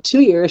been there like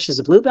 2 years. She's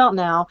a blue belt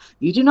now.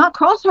 You do not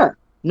cross her.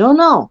 No,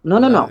 no, no,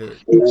 no, Love no. it.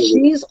 And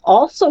she's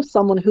also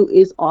someone who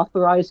is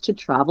authorized to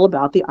travel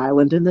about the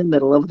island in the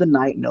middle of the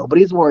night.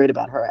 Nobody's worried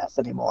about her ass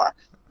anymore.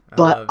 I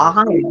But love it.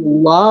 I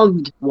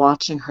loved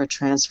watching her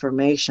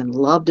transformation.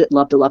 Loved it,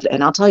 loved it, loved it.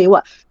 And I'll tell you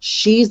what,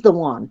 she's the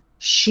one.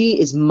 She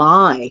is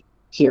my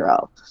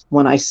hero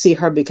when I see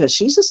her because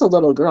she's just a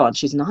little girl and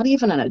she's not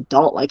even an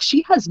adult. Like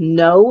she has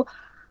no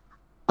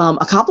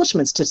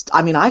accomplishments to,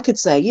 I mean, I could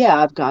say,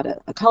 yeah, I've got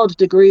a college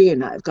degree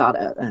and I've got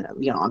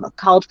I'm a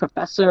college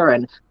professor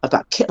and I've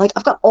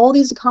got all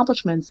these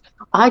accomplishments.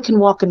 I can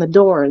walk in the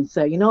door and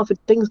say, if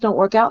things don't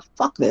work out,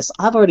 fuck this.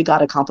 I've already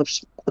got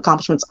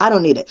accomplishments. I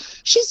don't need it.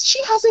 She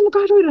hasn't even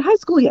graduated high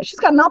school yet. She's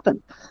got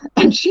nothing.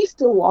 And she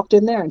still walked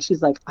in there and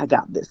she's like, I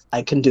got this.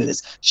 I can do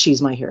this.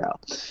 She's my hero.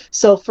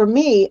 So for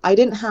me, I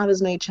didn't have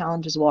as many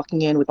challenges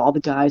walking in with all the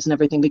guys and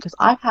everything because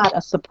I had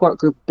a support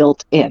group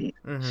built in.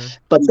 Mm-hmm.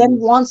 But then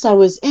once I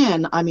was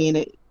in, I mean,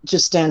 it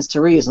just stands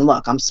to reason.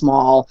 Look, I'm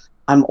small,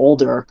 I'm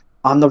older,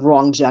 I'm the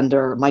wrong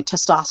gender. My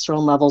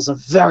testosterone levels are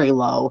very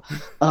low.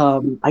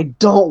 I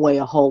don't weigh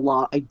a whole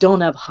lot. I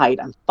don't have height.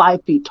 I'm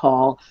 5 feet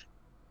tall.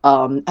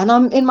 And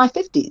I'm in my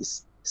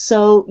 50s.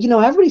 So,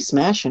 everybody's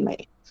smashing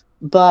me.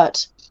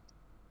 But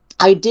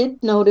I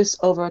did notice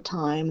over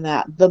time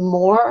that the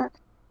more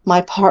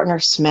my partner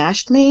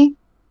smashed me,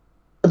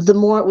 the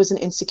more it was an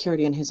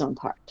insecurity in his own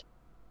part.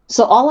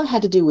 So all I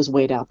had to do was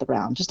wait out the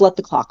round, just let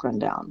the clock run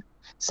down.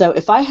 So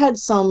if I had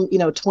some,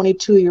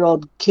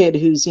 22-year-old kid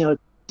who's,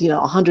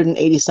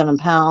 187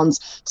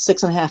 pounds,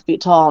 6.5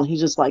 feet tall, and he's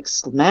just like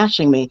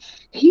smashing me.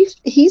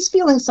 He's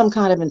feeling some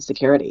kind of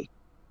insecurity.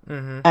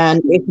 Mm-hmm.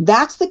 And if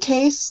that's the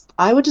case,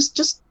 I would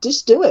just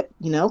do it,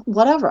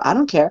 whatever. I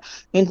don't care.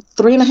 In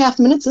 3.5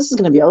 minutes, this is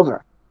going to be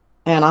over.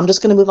 And I'm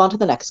just going to move on to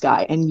the next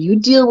guy. And you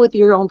deal with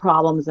your own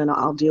problems and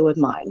I'll deal with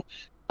mine.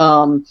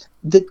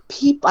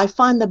 I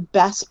find the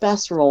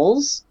best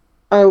roles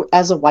are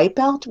as a white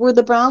belt were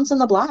the browns and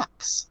the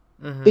blacks.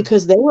 Mm-hmm.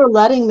 Because they were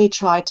letting me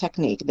try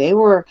technique. They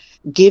were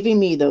giving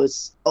me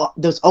those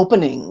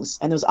openings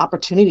and those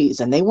opportunities,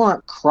 and they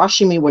weren't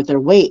crushing me with their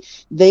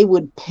weight. They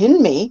would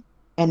pin me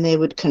and they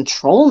would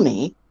control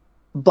me,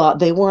 but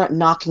they weren't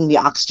knocking the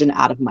oxygen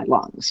out of my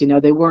lungs.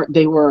 They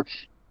were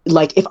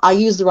like, if I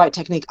used the right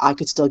technique, I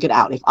could still get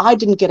out. If I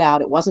didn't get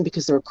out, it wasn't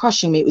because they were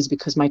crushing me, it was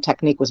because my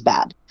technique was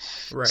bad.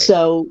 Right.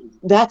 So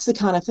that's the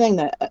kind of thing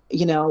that,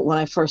 when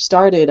I first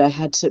started, I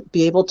had to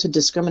be able to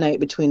discriminate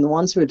between the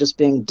ones who were just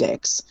being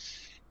dicks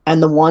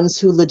and the ones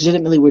who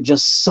legitimately were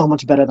just so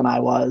much better than I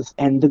was.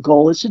 And the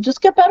goal is to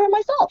just get better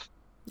myself.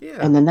 Yeah.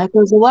 And then that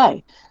goes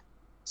away.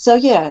 So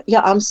yeah,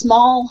 I'm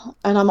small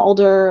and I'm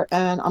older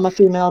and I'm a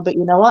female, but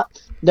you know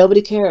what?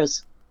 Nobody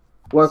cares.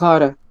 Work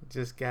harder.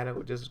 Just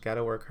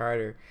gotta work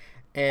harder.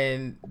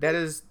 And that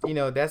is,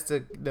 that's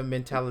the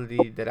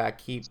mentality that I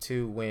keep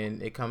too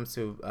when it comes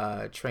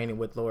to training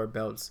with lower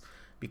belts,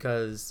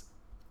 because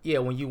yeah,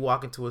 when you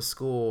walk into a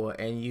school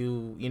and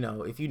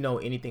if you know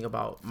anything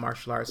about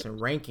martial arts and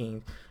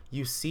ranking,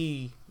 you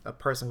see a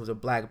person who's a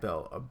black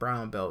belt, a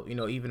brown belt,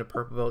 even a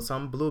purple belt,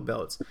 some blue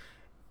belts.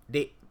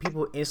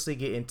 People instantly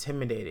get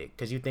intimidated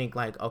because you think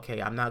like,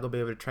 okay, I'm not gonna be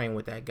able to train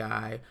with that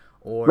guy,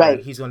 or Right.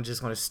 he's gonna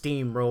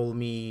steamroll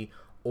me,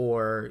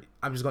 or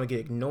I'm just gonna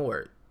get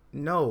ignored.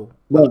 No,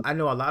 Right. I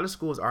know a lot of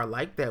schools are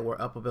like that where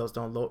upper belts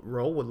don't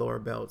roll with lower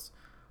belts.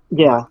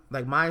 Yeah.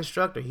 My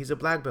instructor, he's a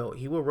black belt.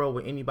 He will roll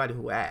with anybody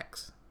who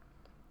asks.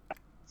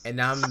 And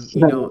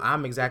Right.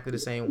 I'm exactly the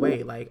same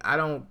way. Like I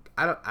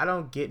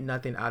don't get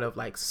nothing out of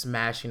like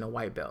smashing a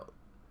white belt.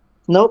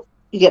 Nope.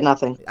 You get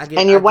nothing. And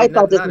I your get white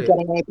belt nothing out isn't of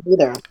it. getting anything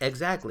either.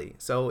 Exactly.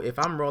 So if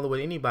I'm rolling with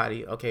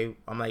anybody, okay,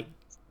 I'm like,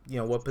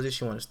 what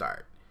position you want to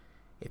start?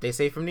 If they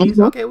say from knees,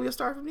 Mm-hmm. okay, we'll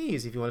start from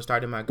knees. If you want to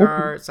start in my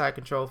guard, side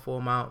control,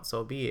 full mount,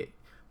 so be it.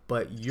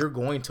 But you're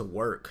going to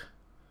work.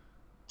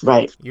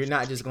 Right. You're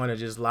not just going to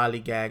just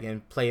lollygag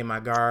and play in my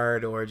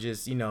guard or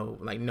just, no,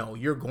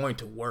 you're going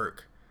to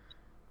work.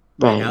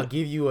 And I'll Right.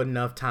 give you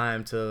enough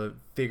time to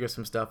figure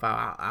some stuff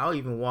out. I'll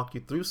even walk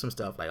you through some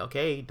stuff. Like,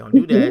 okay, don't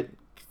do that.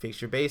 Fix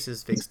your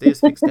bases. Fix this.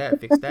 Fix that.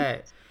 Fix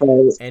that.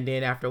 Right. And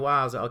then after a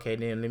while, I was like, okay,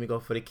 then let me go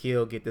for the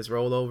kill, get this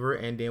rollover,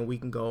 and then we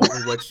can go over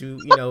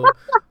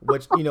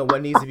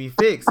what needs to be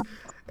fixed.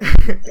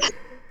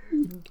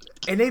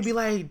 And they'd be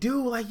like,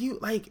 dude,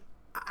 I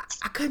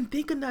couldn't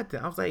think of nothing.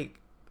 I was like,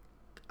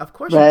 of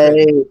course you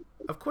couldn't. Right.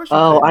 Of course you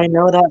Oh, I couldn't.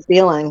 know that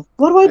feeling.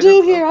 What do I Like,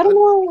 do here? I don't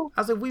know.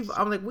 I was like,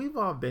 we've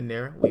all been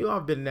there. We all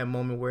been in that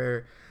moment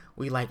where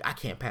we like, I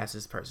can't pass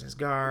this person's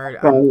guard.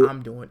 Right.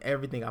 I'm doing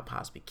everything I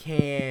possibly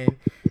can,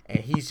 and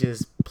he's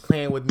just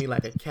playing with me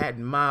like a cat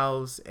and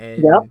mouse. Yep.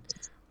 And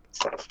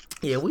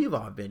yeah, we've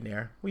all been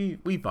there.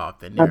 We've all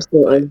been there. But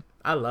Absolutely.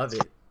 I love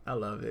it. I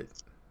love it.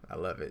 I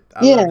love it.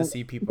 I love Yeah. to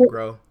see people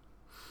grow.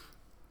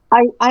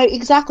 I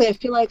exactly. I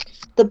feel like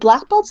the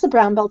black belts, the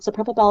brown belts, the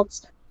purple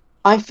belts,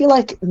 I feel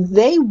like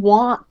they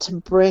want to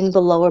bring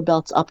the lower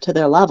belts up to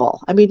their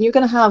level. I mean, you're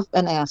going to have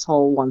an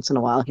asshole once in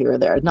a while here or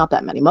there, not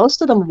that many.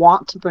 Most of them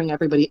want to bring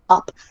everybody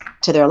up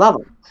to their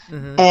level.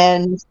 Mm-hmm.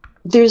 And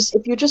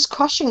if you're just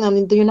crushing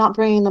them, you're not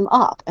bringing them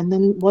up. And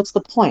then what's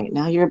the point?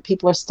 Now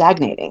people are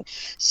stagnating. Yeah.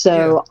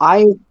 So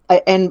I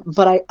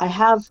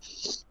have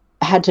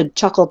had to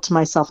chuckle to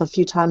myself a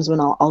few times when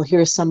I'll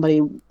hear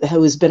somebody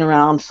who's been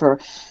around for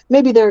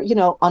maybe they're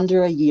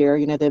under a year,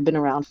 they've been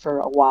around for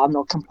a while, and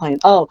they'll complain,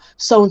 oh,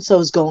 so and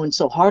so's going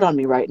so hard on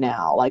me right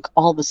now, like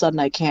all of a sudden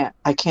I can't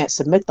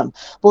submit them.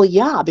 Well,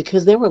 yeah,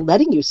 because they were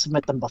letting you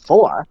submit them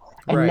before,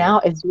 and Right. now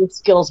as your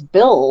skills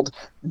build,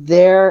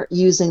 they're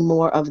using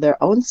more of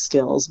their own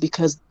skills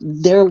because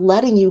they're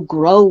letting you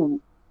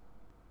grow.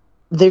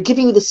 They're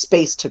giving you the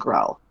space to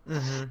grow,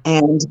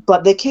 Mm-hmm.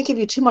 but they can't give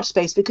you too much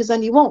space because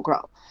then you won't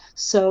grow.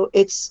 So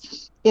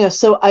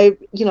I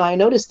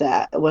noticed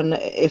that when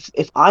if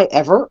I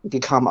ever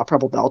become a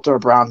purple belt or a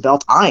brown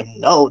belt, I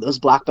know those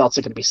black belts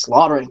are going to be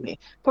slaughtering me.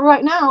 But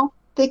right now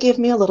they give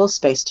me a little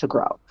space to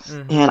grow,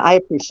 Mm-hmm. and I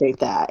appreciate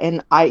that.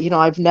 And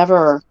I've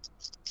never.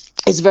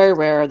 It's very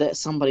rare that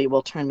somebody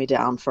will turn me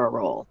down for a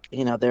role.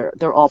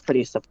 They're all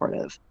pretty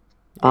supportive.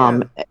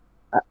 Yeah.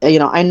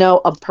 I know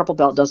a purple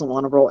belt doesn't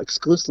want to roll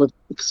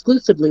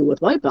exclusively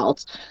with white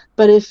belts,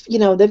 but if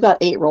they've got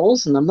 8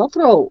 rolls in them, they'll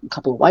throw a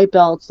couple of white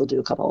belts, they'll do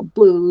a couple of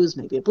blues,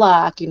 maybe a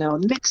black,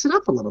 and mix it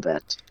up a little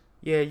bit.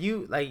 Yeah,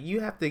 you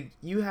have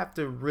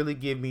to really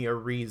give me a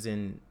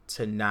reason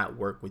to not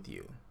work with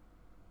you.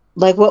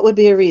 Like, what would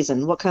be a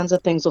reason? What kinds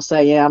of things will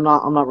say, yeah, I'm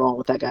not rolling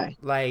with that guy.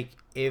 Like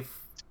if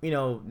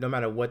no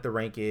matter what the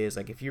rank is,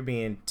 like if you're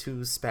being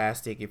too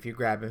spastic, if you're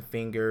grabbing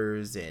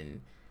fingers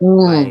and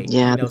like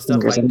Yeah, the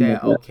stuff fingers. I like don't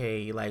that, like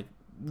okay, like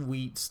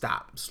we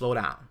slow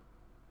down.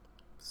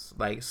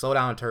 Like, slow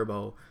down,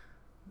 Turbo.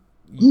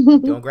 You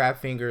don't grab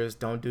fingers.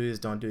 Don't do this.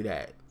 Don't do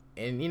that.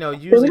 And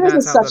usually Fingers 9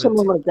 is times out such a of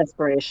 10, moment of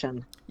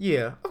desperation.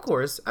 yeah, of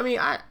course. I mean,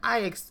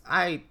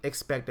 I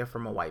expect that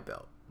from a white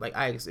belt. Like,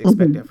 I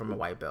expect that from a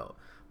white belt.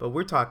 But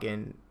we're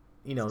talking,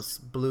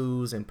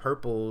 blues and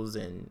purples,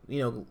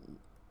 and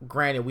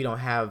granted, we don't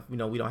have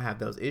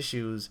those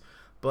issues,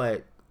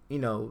 but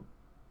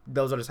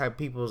those are the type of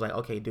people who's like,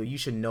 okay, dude, you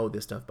should know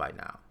this stuff by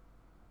now.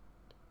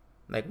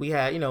 Like, we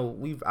had,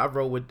 I've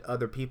rode with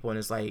other people, and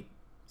it's like,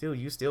 dude,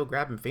 you still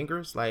grabbing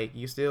fingers? Like,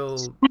 you still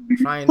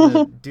trying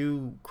to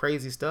do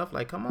crazy stuff?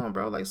 Like, come on,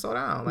 bro. Like, slow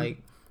down. Like,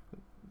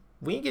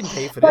 we ain't getting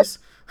paid for this.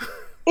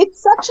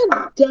 It's such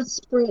a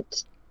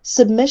desperate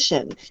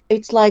submission.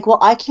 It's like, well,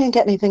 I can't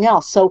get anything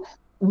else. So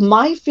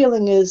my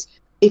feeling is,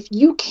 if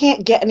you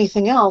can't get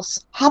anything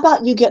else, how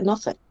about you get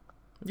nothing?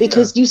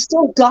 Because you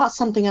still got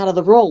something out of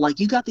the role. Like,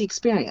 you got the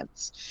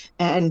experience,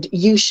 and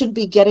you should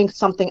be getting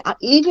something.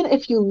 Even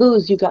if you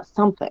lose, you got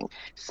something.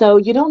 So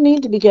you don't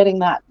need to be getting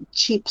that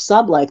cheap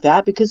sub like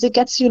that, because it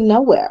gets you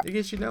nowhere. It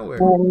gets you nowhere.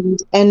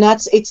 And I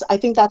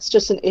think that's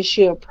just an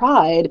issue of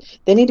pride.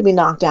 They need to be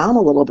knocked down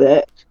a little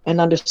bit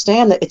and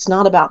understand that it's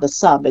not about the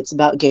sub. It's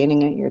about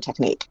gaining your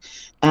technique.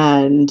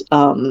 And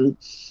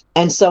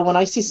so when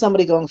I see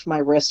somebody going for my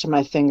wrist or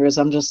my fingers,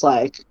 I'm just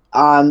like,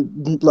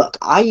 look,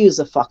 I use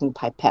a fucking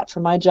pipette for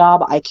my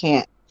job. I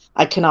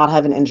cannot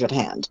have an injured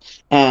hand.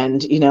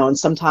 And, and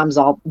sometimes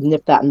I'll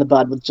nip that in the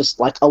bud with just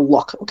like a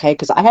look, okay?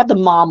 Because I have the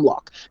mom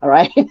look, all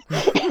right?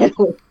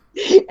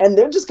 And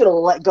they're just going to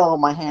let go of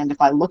my hand if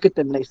I look at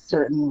them in a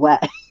certain way.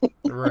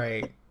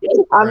 Right.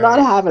 I'm not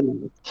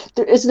having it.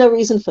 There is no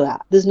reason for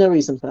that. There's no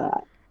reason for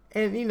that.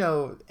 And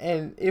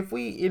and if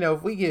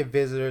we get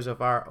visitors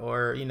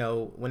or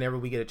whenever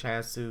we get a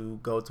chance to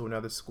go to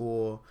another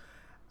school,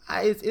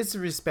 it's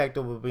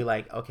respectable to be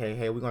like, okay,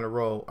 hey, we're gonna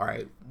roll. All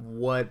right,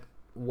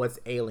 what's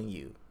ailing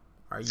you?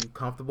 Are you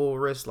comfortable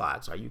with wrist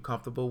locks? Are you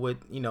comfortable with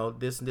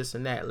this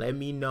and that? Let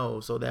me know,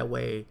 so that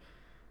way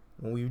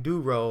when we do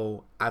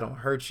roll, I don't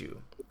hurt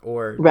you,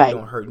 or you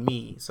don't hurt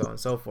me, so on and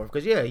so forth.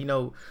 Because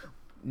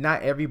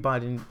not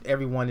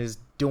everyone is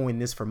doing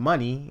this for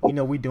money.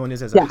 We're doing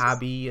this as a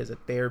hobby, as a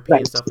therapy,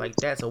 and stuff like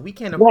that. So we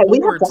can't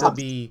afford to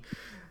be,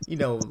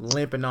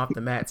 limping off the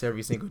mats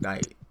every single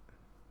night.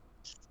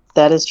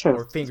 That is true.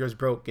 Or fingers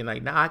broken,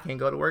 like, I can't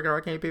go to work, or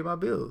I can't pay my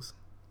bills.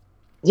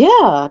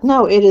 Yeah,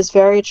 no, it is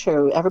very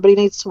true. Everybody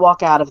needs to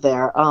walk out of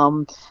there.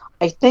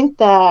 I think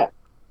that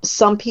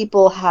some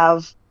people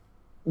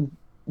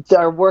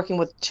they're working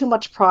with too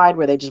much pride,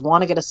 where they just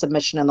want to get a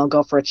submission and they'll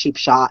go for a cheap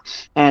shot,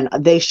 and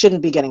they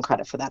shouldn't be getting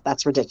credit for that.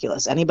 That's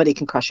ridiculous. Anybody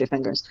can crush your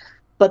fingers.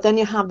 But then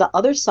you have the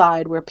other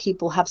side, where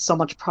people have so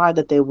much pride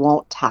that they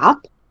won't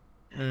tap.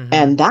 Mm-hmm.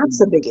 And that's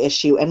a big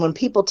issue. And when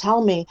people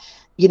tell me,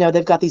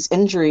 they've got these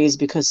injuries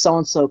because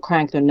so-and-so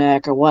cranked their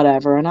neck or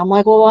whatever, and I'm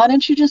like, well, why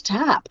didn't you just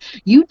tap?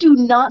 You do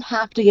not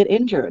have to get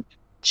injured.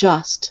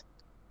 Just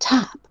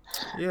tap.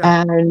 Yeah.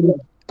 And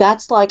I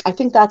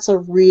think that's a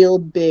real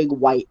big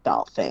white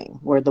belt thing,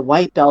 where the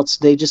white belts,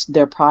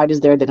 their pride is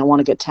there. They don't want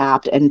to get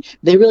tapped, and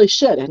they really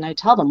should. And I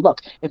tell them,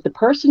 look, if the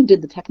person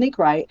did the technique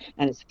right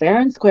and it's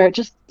fair and square,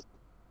 just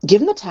give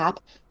them the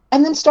tap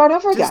and then start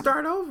over again. Just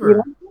start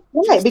over.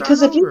 Right,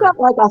 because if you've got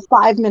like a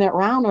 5-minute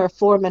round or a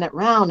 4-minute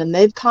round, and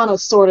they've kind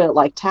of sort of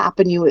like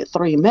tapping you at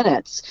 3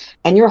 minutes,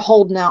 and you're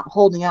holding out,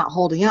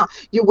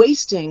 you're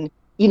wasting,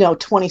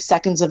 20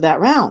 seconds of that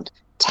round.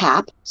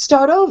 Tap,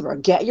 start over,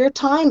 get your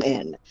time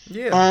in.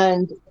 Yeah.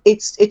 And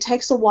it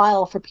takes a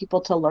while for people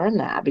to learn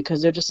that,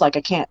 because they're just like,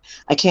 I can't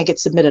get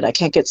submitted. I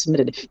can't get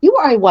submitted. You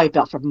are a white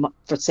belt for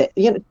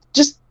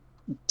just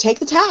take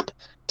the tap,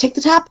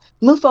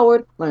 move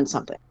forward, learn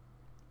something.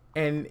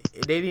 And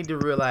they need to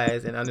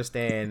realize and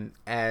understand,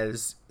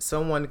 as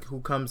someone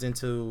who comes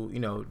into,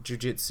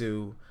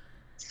 jiu-jitsu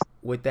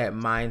with that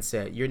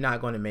mindset, you're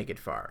not going to make it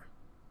far.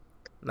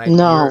 Like,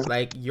 no.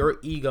 Your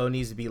ego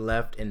needs to be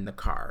left in the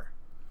car.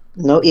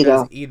 No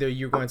ego. Either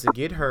you're going to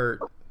get hurt,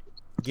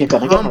 get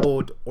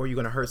humbled, or you're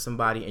going to hurt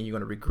somebody and you're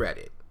going to regret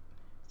it.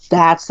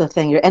 That's the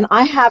thing. And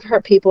I have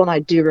hurt people, and I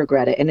do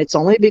regret it. And it's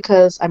only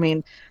because,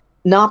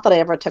 not that I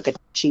ever took a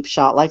cheap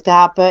shot like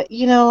that, but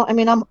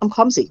I'm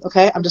clumsy.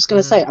 Okay. I'm just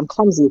going to say I'm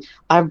clumsy.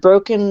 I've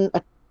broken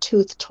a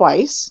tooth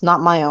twice,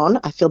 not my own.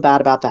 I feel bad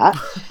about that.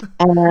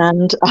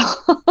 And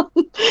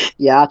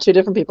yeah, 2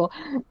 different people.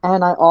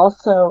 And I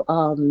also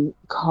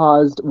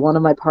caused one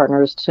of my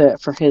partners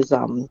for his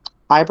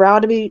eyebrow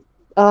to be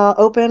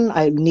open.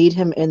 I kneed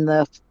him in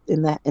the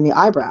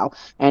eyebrow,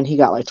 and he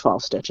got like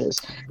 12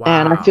 stitches. Wow.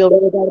 And I feel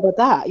really bad about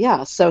that.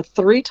 Yeah. So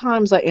 3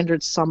 times I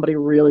injured somebody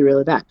really,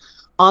 really bad.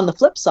 On the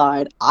flip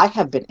side, I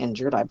have been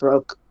injured. I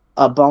broke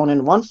a bone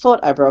in one foot.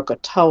 I broke a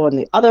toe in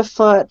the other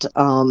foot. It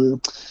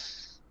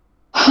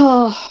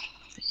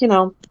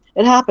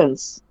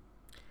happens.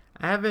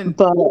 I haven't,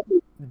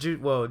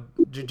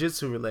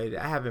 jiu-jitsu related,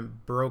 I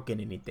haven't broken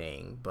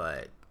anything,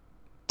 but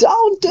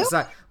don't do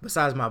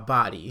besides my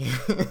body.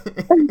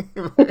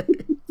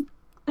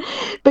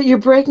 But you're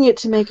breaking it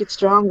to make it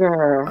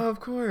stronger. Of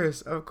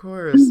course, of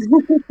course.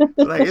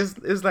 Like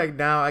it's like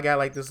now I got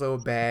like this little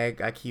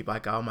bag. I keep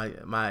like all my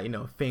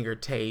finger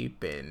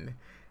tape and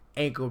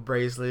ankle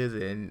bracelets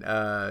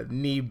and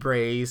knee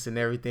brace and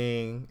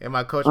everything. And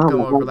my coach would Oh come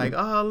my over God. like,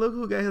 "Oh, look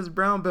who got his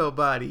brown belt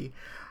body."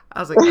 I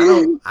was like,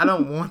 I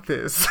don't want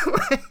this.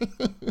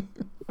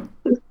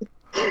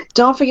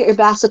 Don't forget your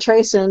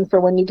bacitracin for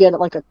when you get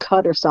like a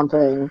cut or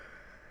something.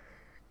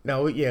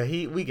 No, yeah,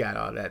 we got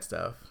all that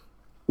stuff.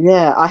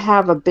 Yeah, I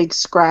have a big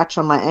scratch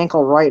on my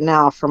ankle right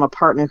now from a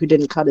partner who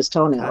didn't cut his Cut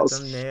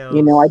toenails. them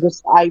You know,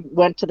 nails. I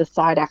went to the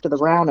side after the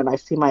round and I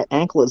see my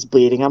ankle is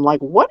bleeding. I'm like,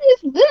 what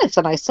is this?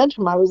 And I said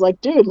to him, I was like,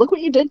 dude, look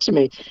what you did to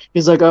me.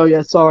 He's like, oh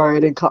yeah, sorry, I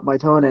didn't cut my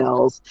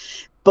toenails.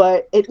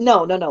 But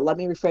no, let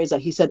me rephrase that.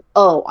 He said,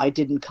 oh, I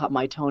didn't cut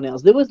my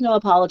toenails. There was no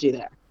apology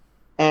there.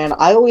 And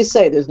I always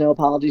say there's no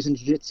apologies in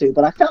jiu-jitsu,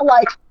 but I felt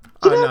like,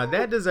 you Oh know, no,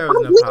 that deserves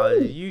an I'm apology.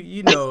 bleeding.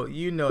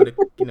 You know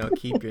to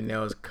keep your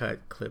nails cut,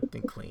 clipped,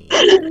 and clean,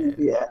 man.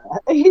 Yeah,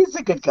 he's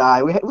a good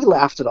guy. We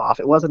laughed it off.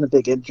 It wasn't a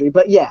big injury,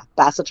 but yeah,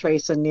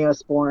 bacitracin,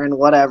 neosporin,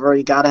 whatever.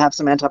 You got to have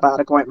some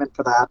antibiotic ointment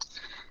for that.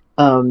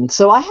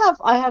 So I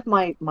have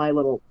my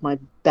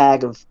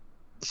bag of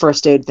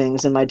first aid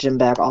things in my gym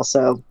bag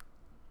also.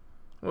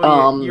 Well,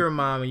 Um, you're a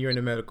mom and you're in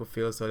the medical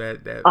field, so I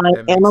that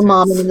am makes a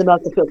mom and sense. in the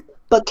medical field.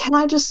 But can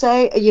I just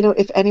say,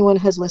 if anyone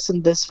has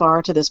listened this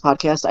far to this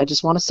podcast, I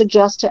just want to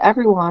suggest to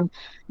everyone,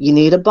 you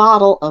need a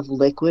bottle of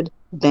liquid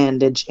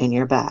bandage in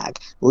your bag.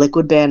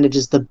 Liquid bandage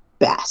is the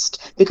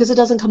best because it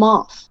doesn't come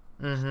off.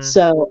 Mm-hmm.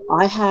 So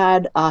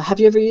have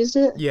you ever used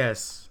it?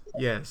 Yes.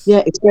 Yes.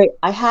 Yeah, it's great.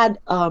 I had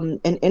an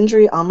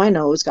injury on my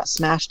nose, got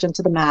smashed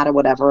into the mat or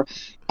whatever,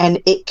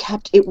 and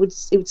it would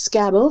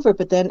scab over,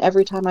 but then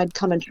every time I'd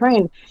come and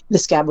train, the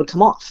scab would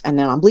come off, and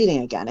then I'm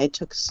bleeding again. It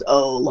took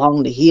so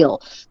long to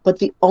heal, but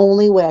the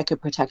only way I could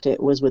protect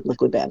it was with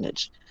liquid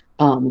bandage.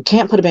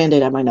 Can't put a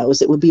band-aid on my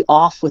nose. It would be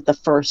off with the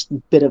first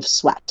bit of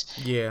sweat.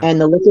 Yeah.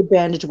 And the liquid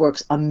bandage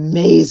works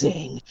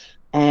amazing.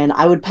 And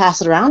I would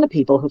pass it around to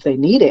people if they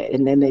need it,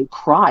 and then they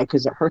cry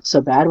because it hurts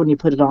so bad when you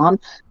put it on.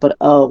 But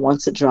oh,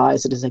 once it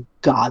dries, it is a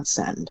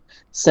godsend.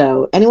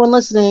 So anyone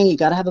listening, you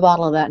got to have a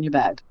bottle of that in your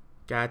bag.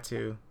 Got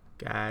to.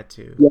 Got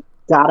to. You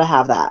got to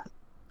have that.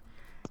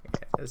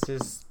 It's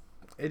just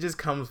it just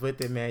comes with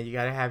it, man. You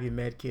gotta have your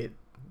med kit.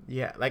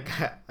 Yeah, like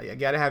you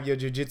gotta have your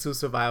jujitsu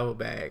survival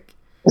bag.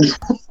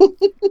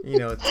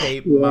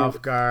 Tape, Yeah,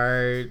 mouth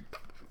guard,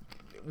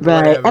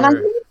 right. And I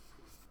whatever. mean,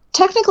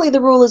 technically,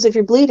 the rule is if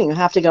you're bleeding, you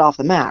have to get off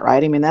the mat,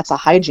 right? I mean, that's a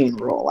hygiene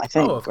rule, I Oh,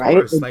 think, of right?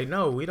 course. Like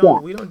no, Yeah,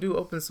 we don't do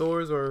open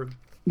sores or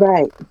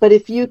right. But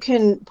if you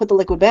can put the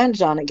liquid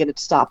bandage on and get it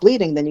to stop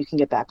bleeding, then you can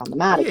get back on the oh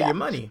mat yeah, your again.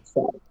 money.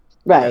 So,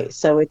 Yeah. right.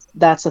 So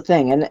that's the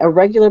thing. And a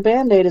regular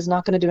band-aid is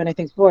not going to do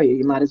anything for you.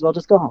 You might as well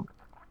just go home.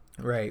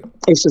 Right.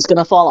 It's just going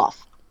to fall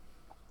off.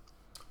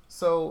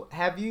 So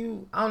have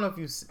you? I don't know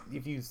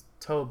if you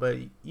told, but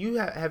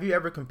have you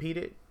ever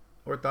competed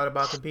or thought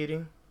about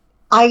competing?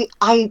 I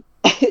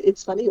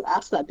it's funny you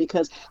asked that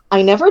because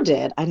I never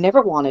did. I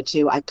never wanted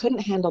to. I couldn't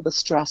handle the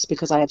stress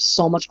because I have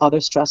so much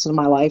other stress in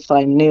my life that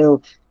I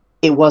knew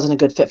it wasn't a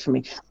good fit for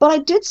me. But I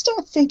did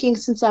start thinking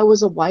since I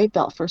was a white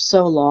belt for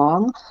so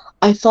long,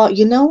 I thought,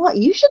 you know what?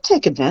 You should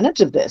take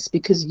advantage of this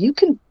because you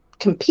can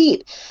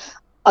compete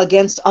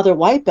against other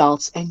white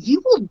belts and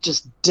you will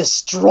just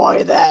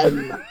destroy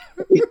them.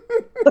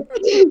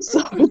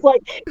 So I was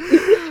like,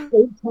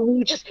 they tell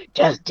you just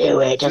do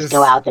it, just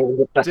go just out there and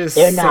get they're just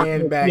not gonna see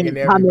sandbagging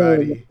it coming.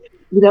 everybody.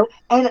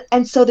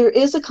 And so there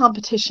is a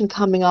competition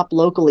coming up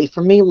locally.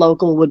 For me,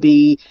 local would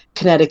be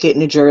Connecticut,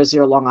 New Jersey,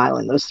 or Long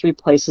Island. Those three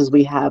places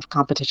we have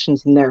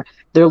competitions and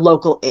they're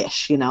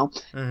local-ish.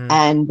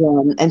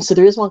 Mm-hmm. And so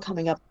there is one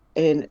coming up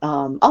in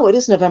it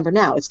is November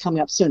now. It's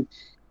coming up soon.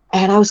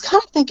 And I was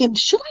kind of thinking,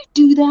 should I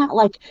do that?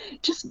 Like,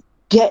 just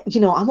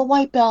I'm a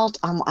white belt.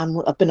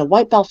 I've been a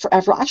white belt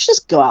forever. I should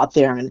just go out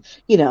there and,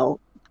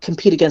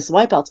 compete against the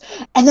white belts.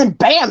 And then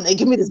bam, they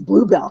give me this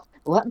blue belt.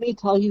 Let me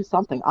tell you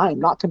something. I am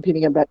not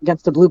competing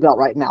against the blue belt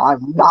right now.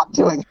 I'm not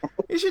doing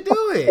You should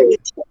do it.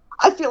 it.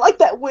 I feel like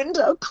that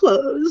window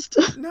closed.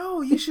 No,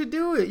 you should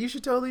do it. You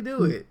should totally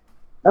do it.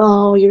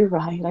 Oh, you're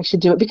right. I should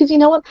do it because you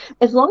know what?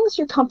 As long as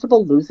you're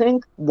comfortable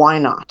losing, why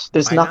not?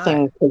 There's Why not?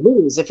 nothing to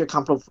lose if you're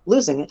comfortable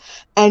losing it.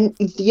 And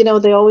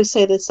they always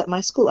say this at my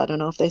school. I don't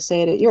know if they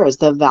say it at yours.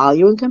 The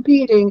value in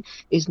competing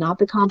is not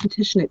the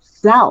competition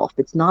itself.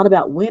 It's not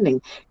about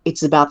winning.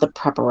 It's about the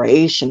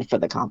preparation for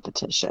the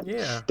competition.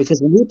 Yeah.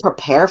 Because when you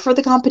prepare for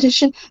the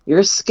competition,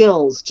 your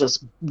skills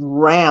just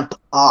ramp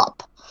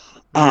up.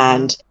 Mm-hmm.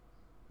 And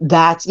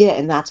that's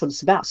what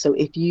it's about. So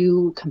if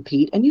you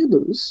compete and you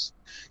lose,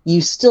 you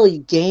still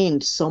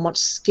gained so much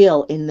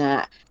skill in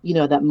that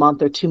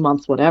month or 2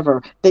 months,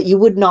 whatever, that you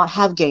would not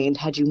have gained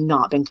had you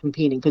not been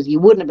competing because you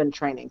wouldn't have been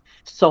training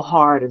so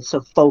hard and so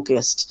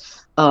focused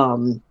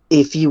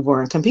if you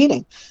weren't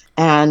competing.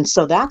 And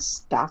so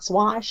that's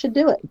why I should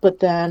do it. But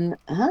then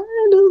I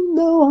don't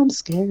know, I'm I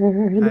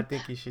scared.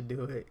 think you should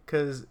do it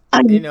because Yeah,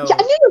 I knew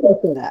you were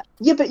going to say that.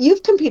 Yeah, but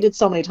you've competed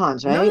so many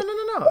times, no, no, right? no,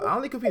 no, no. I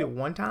only competed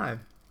one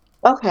time.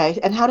 Okay,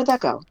 and how did that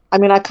go? I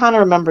mean, I kind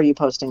of remember you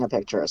posting a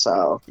picture,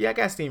 so Yeah, I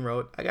got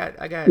steamrolled.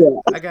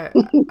 yeah,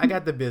 I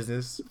got the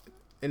business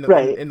in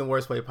right. in the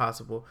worst way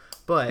possible.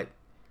 But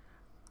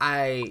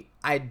I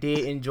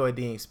did enjoy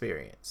the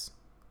experience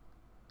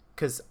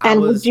because I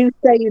And would was. you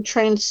say you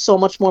trained so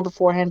much more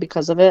beforehand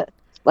because of it?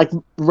 Like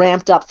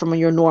ramped up from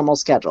your normal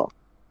schedule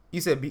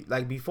You said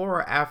like before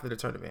or after the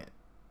tournament?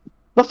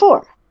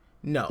 before,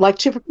 No, like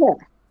to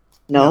prepare?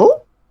 no,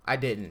 No? I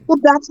didn't. Well,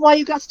 that's why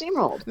you got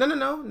steamrolled. No,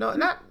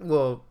 not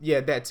well.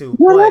 Yeah, that too.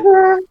 But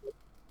Whatever.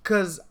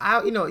 cause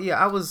yeah,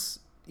 I was,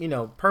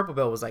 purple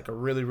belt was like a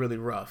really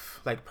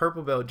rough. Like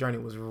purple belt journey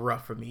was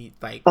rough for me,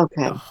 like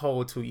the Okay.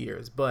 whole 2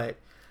 years. But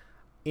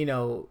you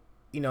know,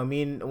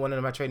 me and one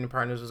of my training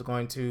partners was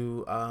going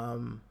to,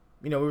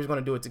 we were going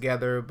to do it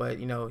together, but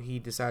he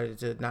decided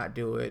to not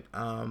do it.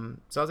 So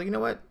I was like, you know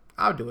what,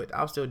 I'll do it.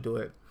 I'll still do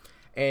it.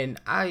 And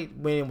I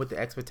went in with the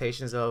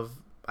expectations of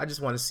I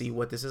just want to see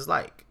what this is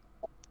like.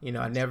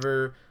 I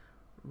never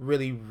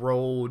really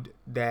rolled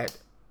that.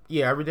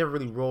 Yeah, I never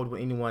really rolled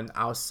with anyone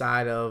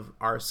outside of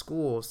our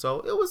school, so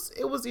it was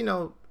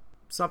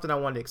something I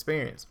wanted to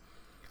experience.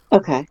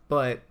 Okay.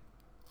 But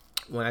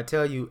when I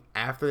tell you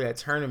after that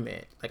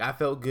tournament, like I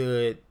felt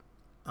good.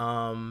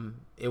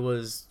 It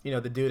was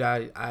the dude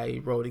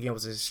I rode again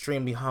was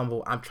extremely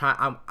humble.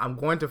 I'm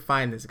going to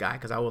find this guy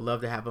because I would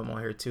love to have him on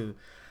here too.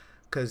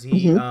 Cause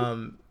he Hmm.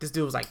 this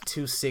dude was like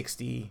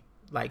 260,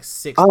 like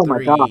six Oh my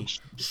three,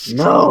 gosh.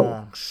 No.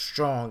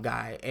 strong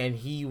guy, and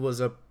he was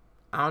a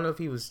I don't know if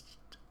he was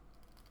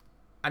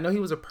I know he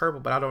was a purple,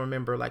 but I don't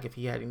remember like if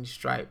he had any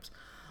stripes.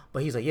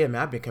 But he's like, yeah,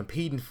 man, I've been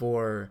competing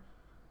for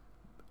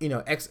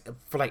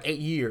for like 8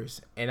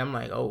 years, and I'm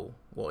like, oh,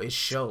 well, it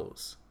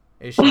shows.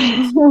 It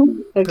shows.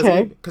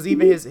 Okay. Cause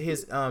even his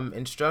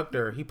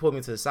instructor, he pulled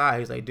me to the side.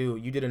 He's like,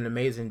 dude, you did an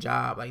amazing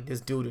job. Like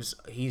this dude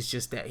he's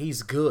just that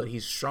he's good.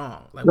 He's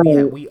strong. Like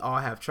Right. we all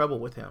have trouble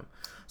with him.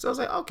 So I was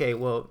like, okay,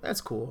 well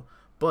that's cool.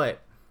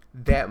 But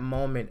that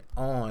moment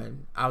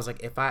on, I was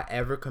like, if I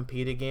ever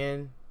compete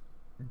again,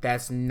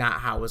 that's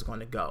not how it's going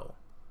to go.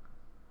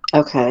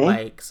 Okay.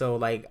 Like so,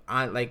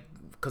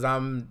 because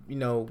I'm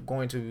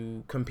going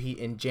to compete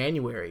in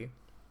January.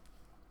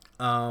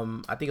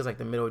 I think it's like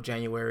the middle of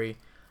January.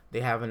 They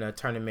having a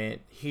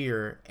tournament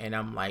here, and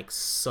I'm like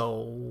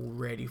so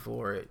ready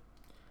for it.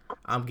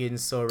 I'm getting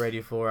so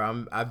ready for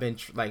it. I've been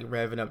like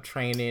revving up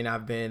training.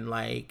 I've been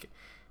like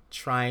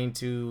trying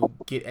to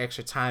get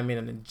extra time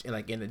in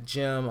the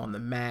gym on the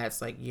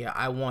mats. Like yeah,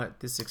 I want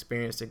this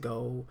experience to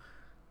go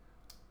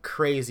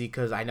crazy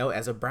because I know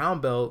as a brown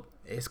belt,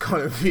 it's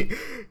gonna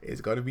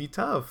be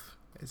tough.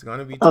 It's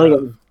gonna be Oh yeah.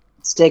 tough.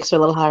 Stakes are a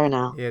little higher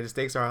now. Yeah, the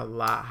stakes are a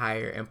lot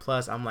higher, and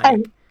plus I'm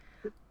And like,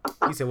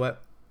 you said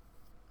what?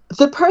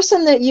 the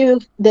person that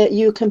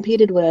you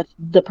competed with,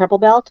 the purple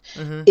belt,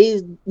 Mm-hmm.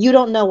 is you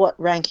don't know what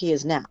rank he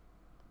is now.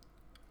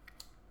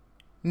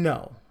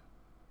 No,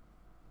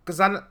 because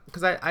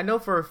I know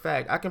for a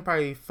fact I can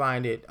probably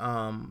find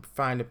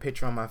a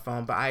picture on my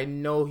phone, but I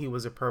know he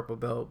was a purple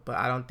belt, but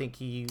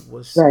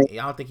Right. I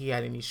don't think he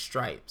had any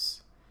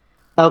stripes.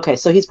 Okay,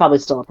 so he's probably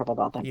still a purple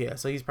belt then. Yeah,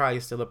 so he's probably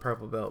still a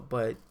purple belt,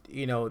 but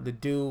the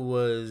dude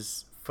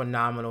was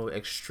phenomenal,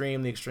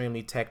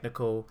 extremely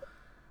technical,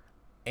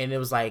 and it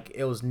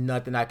was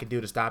nothing I could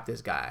do to stop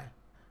this guy.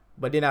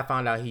 But then I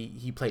found out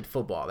he played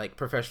football, like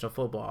professional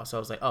football. So I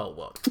was like,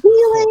 oh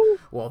Really?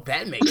 well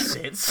that makes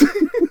sense.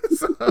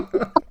 So,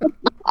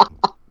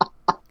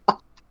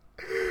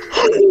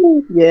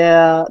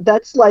 Yeah,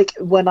 that's like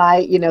when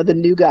the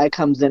new guy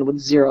comes in with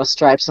zero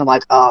stripes. And I'm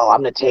like, oh, I'm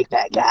gonna take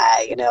that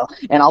guy,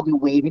 and I'll be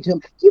waving to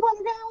him. You want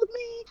to round with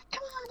me?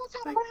 Come on, let's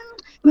have a like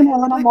round.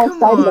 And I'm all come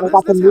excited that on, I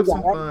got the let's new have guy,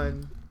 some right?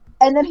 fun.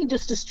 And then he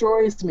just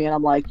destroys me, and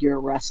I'm like, you're a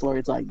wrestler.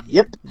 He's like,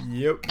 yep.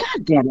 Yep,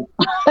 God damn it.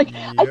 Like,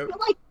 I yep. feel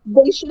like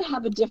they should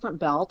have a different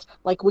belt.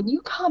 Like when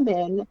you come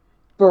in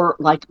for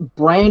like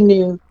brand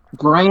new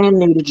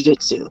to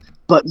jiu-jitsu,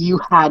 but you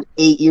had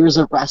 8 years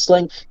of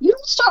wrestling, you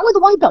don't start with a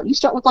white belt. You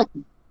start with like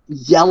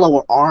yellow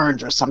or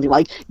orange or something.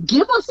 Like,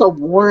 give us a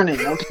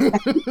warning, okay?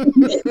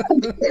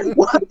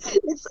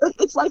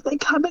 It's like they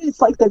come in,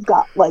 it's like they've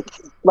got like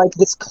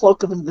this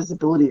cloak of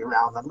invisibility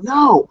around them.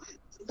 No,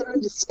 they're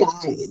in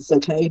disguise,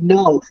 okay?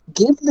 No,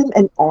 give them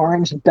an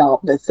orange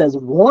belt that says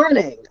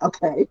warning,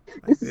 okay?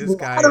 Like This is this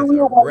guy not a is a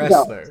real white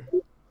belt. wrestler.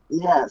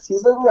 Yes,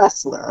 he's a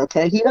wrestler,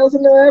 okay? He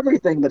doesn't know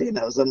everything, but he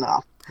knows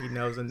enough. He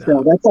knows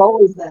So enough. that's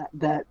always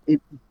that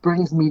it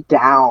brings me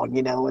down,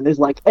 and there's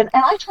like, and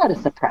I try to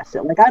suppress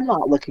it. Like I'm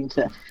not looking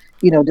to,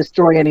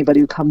 destroy anybody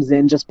who comes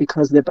in just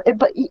because they're,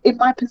 but in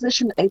my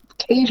position,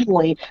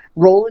 occasionally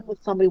rolling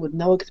with somebody with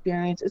no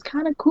experience is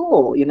kind of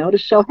cool, to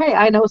show, hey,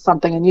 I know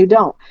something and you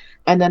don't.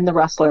 And then the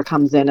wrestler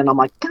comes in and I'm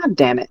like, God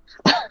damn it.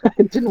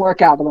 It didn't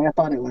work out the way I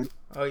thought it would.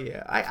 Oh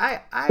yeah,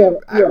 So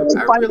yeah,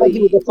 to I find out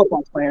he was a really.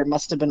 football player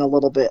must have been a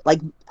little bit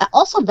like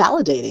also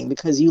validating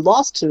because you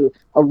lost to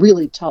a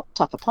really tough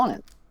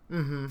opponent.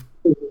 Mm-hmm.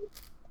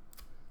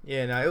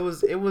 Yeah, no, it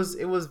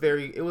was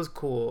very it was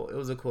cool. It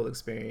was a cool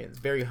experience.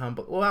 Very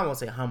humble. Well, I won't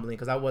say humbling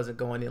because I wasn't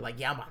going in like,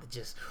 yeah, I'm about to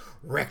just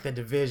wreck the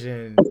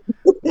division.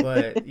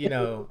 But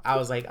I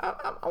was like,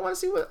 I want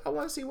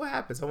to see what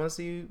happens. I want to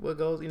see what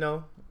goes.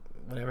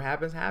 Whatever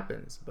happens,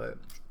 happens. But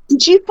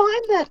Did you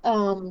find that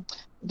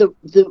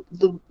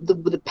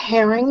the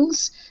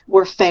pairings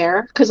were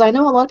fair? Because I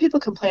know a lot of people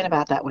complain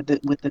about that with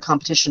the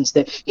competitions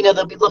that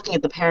they'll be looking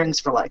at the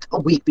pairings for like a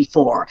week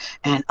before,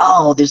 and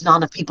oh, there's not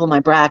enough people in my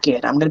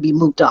bracket. I'm going to be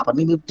moved up. I'm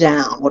going to be moved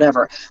down.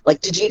 Whatever.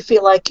 Like, did you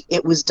feel like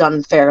it was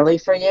done fairly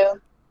for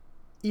you?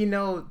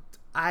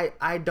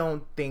 I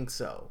don't think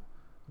so,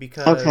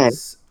 Okay.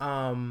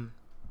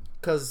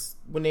 because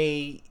when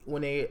they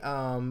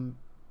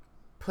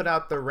put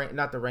out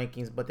not the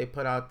rankings, but they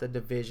put out the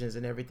divisions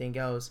and everything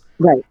else,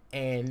 Right.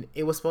 and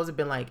it was supposed to have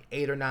been like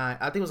 8 or 9.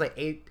 I think it was like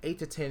eight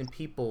to 10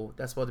 people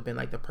that's supposed to have been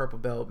like the purple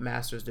belt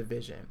masters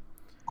division.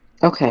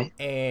 Okay.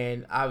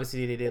 And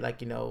obviously they did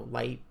like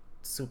light,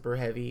 super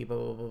heavy, blah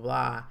blah blah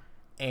blah.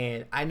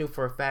 And I knew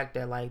for a fact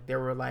that like there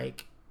were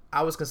like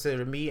I was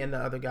considered me and the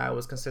other guy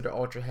was considered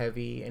ultra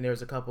heavy, and there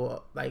was a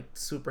couple like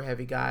super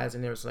heavy guys,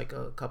 and there was like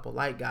a couple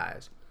light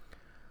guys.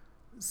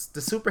 The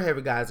super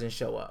heavy guys didn't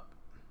show up.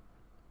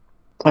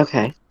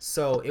 Okay.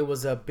 So it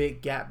was a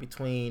big gap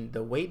between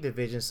the weight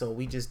division. So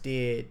we just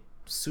did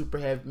super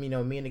heavy, me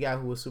and the guy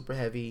who was super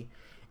heavy,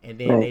 and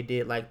then Right. they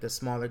did like the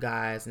smaller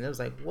guys, and it was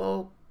like,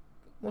 well,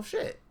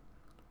 shit.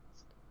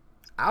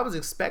 I was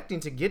expecting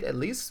to get at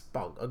least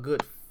about a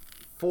good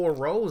 4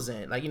 rows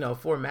in, like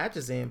 4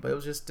 matches in, but it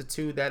was just the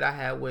 2 that I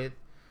had with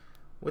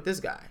this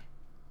guy.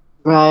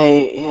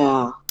 Right.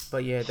 Yeah.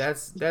 But yeah,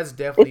 that's It's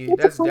definitely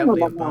disappointing a when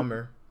that happens.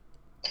 bummer.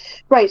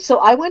 Right. So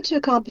I went to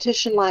a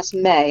competition last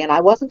May, and I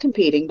wasn't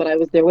competing, but I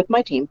was there with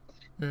my team.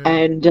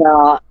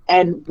 Mm-hmm.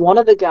 And one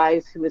of the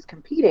guys who was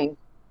competing,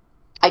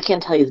 I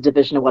can't tell you his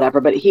division or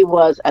whatever, but he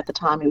was at the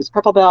time he was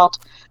purple belt,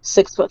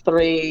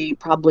 6'3",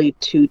 probably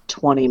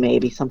 220,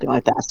 maybe something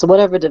like that. So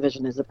whatever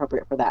division is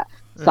appropriate for that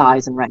Mm-hmm.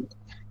 size and rank.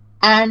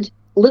 And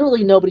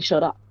literally nobody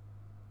showed up.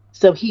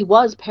 So he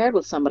was paired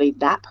with somebody.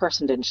 That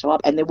person didn't show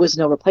up, and there was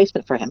no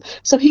replacement for him.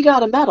 So he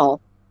got a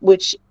medal,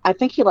 which I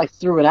think he like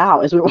threw it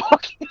out as we were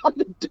walking out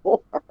the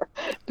door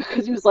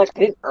because he was like, I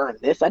didn't earn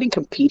this. I didn't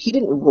compete. He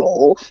didn't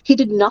roll. He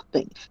did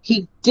nothing.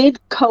 He did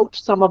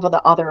coach some of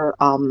the other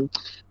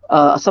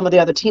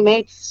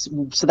teammates,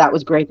 so that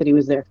was great that he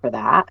was there for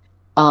that.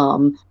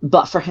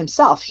 But for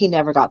himself, he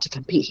never got to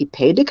compete. He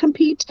paid to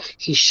compete.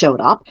 He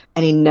showed up,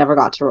 and he never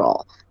got to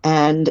roll.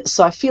 And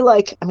so I feel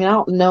like, I mean, I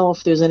don't know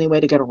if there's any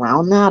way to get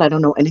around that. I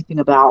don't know anything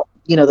about,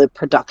 the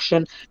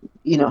production,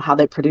 how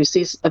they produce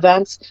these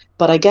events.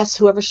 But I guess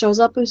whoever shows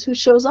up is who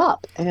shows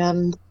up.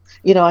 And,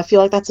 I feel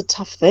like that's a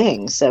tough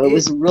thing. So it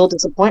was It a real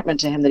disappointment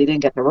to him that he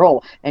didn't get the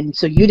role. And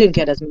so you didn't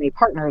get as many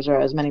partners or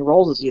as many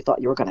roles as you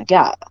thought you were going to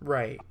get.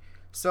 Right.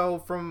 So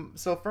from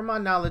my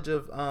knowledge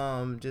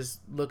of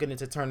just looking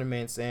into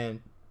tournaments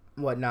and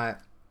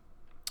whatnot,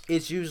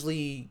 it's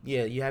usually,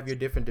 yeah, you have your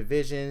different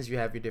divisions, you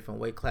have your different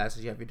weight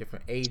classes, you have your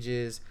different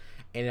ages,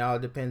 and it all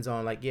depends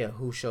on like, yeah,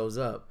 who shows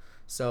up.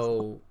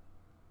 So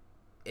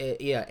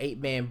yeah,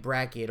 8-man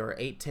bracket or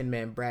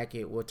 10-man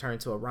bracket will turn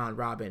to a round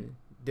robin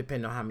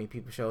depending on how many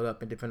people showed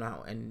up, and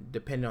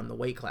depending on the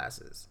weight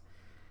classes.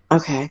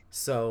 Okay.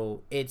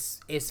 So it's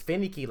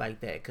finicky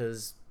like that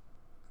because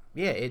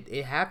yeah,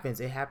 it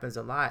happens. It happens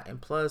a lot. And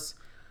plus,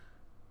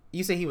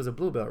 you say he was a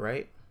blue belt,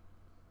 right?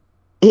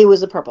 He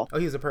was a purple. Oh,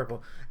 he was a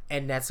purple.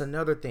 And that's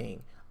another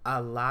thing.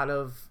 A lot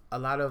of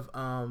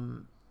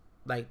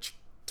like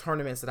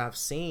tournaments that I've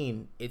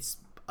seen, it's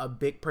a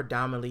big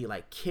predominantly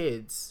like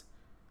kids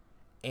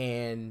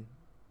and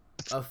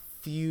a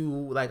few,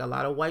 like a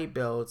lot of white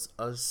belts,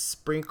 a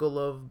sprinkle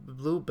of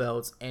blue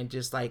belts, and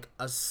just like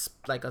a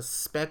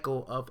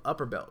speckle of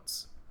upper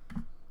belts.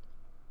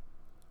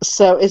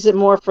 So is it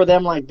more for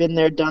them like been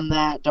there, done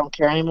that, don't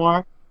care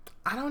anymore?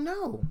 I don't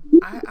know.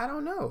 I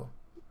don't know.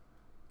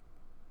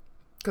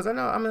 Because I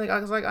know, I mean,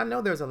 like I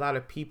know there's a lot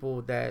of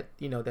people that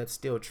that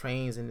still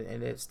trains and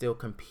that still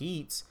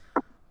competes,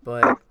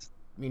 but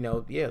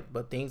yeah,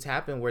 but things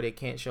happen where they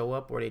can't show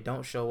up, or they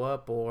don't show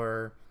up,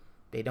 or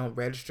they don't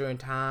register in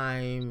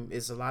time.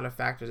 It's a lot of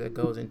factors that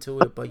goes into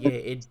it, but yeah,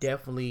 it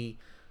definitely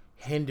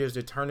hinders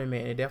the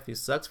tournament, and it definitely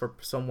sucks for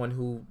someone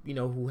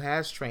who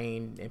has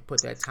trained and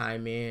put that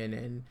time in,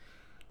 and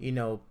you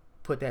know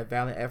put that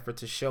valiant effort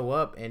to show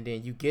up, and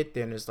then you get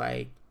there and it's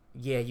like,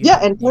 yeah, Yeah,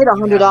 and paid a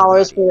you hundred have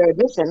dollars nobody. for their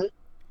admission.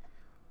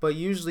 But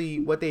usually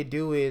what they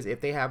do is if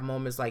they have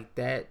moments like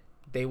that,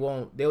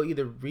 they'll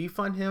either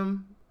refund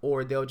him,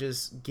 or they'll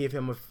just give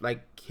him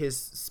like his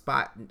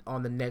spot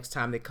on the next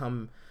time they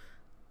come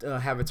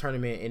have a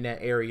tournament in that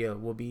area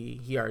will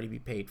be he already be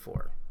paid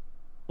for.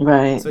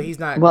 Right. So he's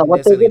not Well,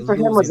 what they necessarily did for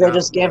him was losing they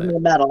just out, gave him but the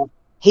medal.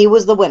 He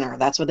was the winner.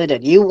 That's what they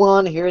did. You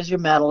won. Here's your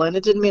medal, and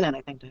it didn't mean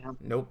anything to him.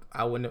 nope,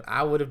 I wouldn't.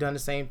 I would have done the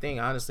same thing,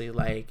 honestly.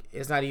 Like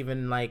it's not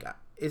even like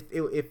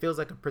it feels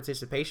like a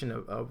participation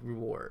of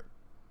reward.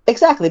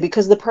 Exactly,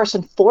 because the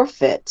person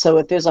forfeit. So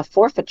if there's a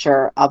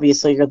forfeiture,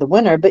 obviously you're the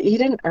winner, but you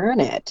didn't earn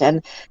it.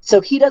 And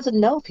so he doesn't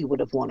know if he would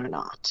have won or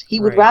not. He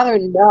would Right. rather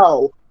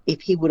know if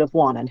he would have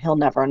won, and he'll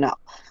never know.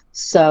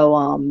 So,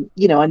 and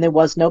there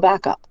was no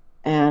backup.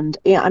 And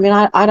yeah, I mean,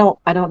 I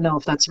don't know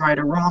if that's right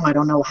or wrong. I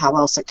don't know how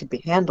else it could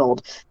be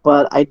handled,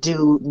 but I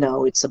do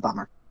know it's a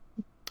bummer.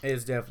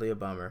 It's definitely a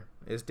bummer.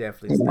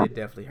 Yeah. It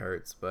definitely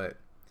hurts, but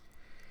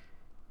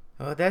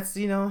that's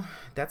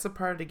that's a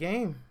part of the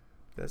game.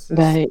 That's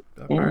just Right.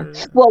 a Yeah.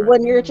 a Well, part of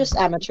when the you're game. just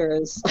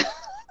amateurs,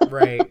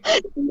 Right.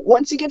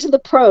 once you get to the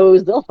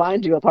pros, they'll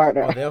find you a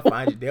Oh, partner. they'll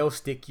find you. They'll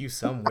stick you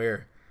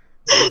somewhere.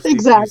 They'll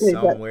stick you Exactly.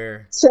 But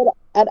somewhere. so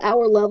at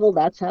our level,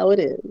 that's how it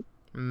is.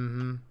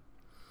 Mm-hmm.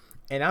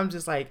 And I'm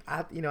just like,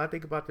 I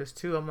think about this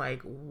too. I'm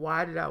like,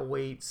 why did I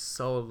wait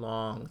so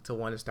long to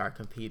want to start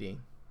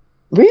competing?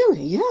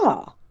 Really?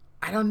 Yeah.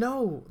 I don't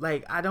know.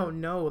 Like, I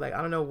don't know. Like,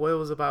 I don't know what it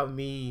was about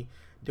me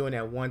doing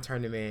that one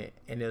tournament,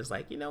 and it was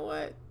like, you know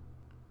what?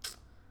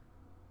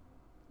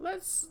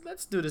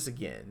 Let's do this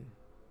again.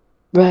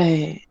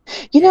 Right.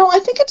 And I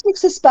think it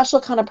takes a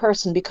special kind of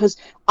person because,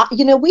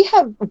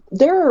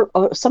 there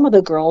are some of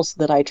the girls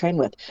that I train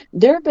with.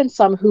 There have been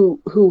some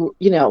who,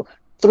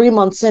 3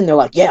 months in, they're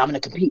like, yeah, I'm going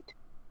to compete.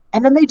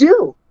 And then they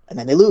do. And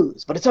then they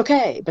lose, but it's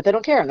okay. But they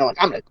don't care. And they're like,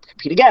 I'm going to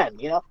compete again.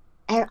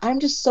 And I'm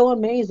just so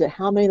amazed at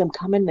how many of them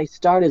come in, they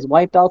start as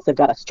white belts, they've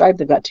got a stripe,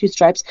 they've got two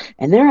stripes,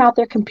 and they're out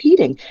there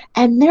competing.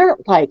 And they're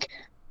like,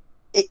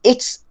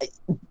 it's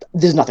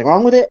there's nothing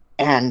wrong with it.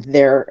 And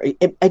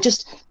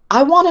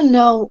I want to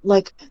know,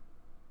 like,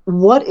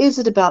 what is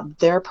it about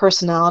their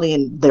personality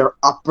and their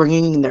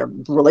upbringing and their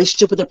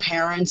relationship with their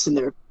parents and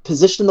their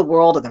position in the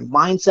world and their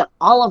mindset,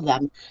 all of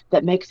them,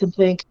 that makes them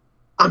think,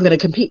 I'm going to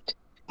compete.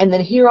 And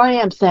then here I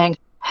am saying,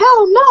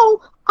 hell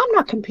no, I'm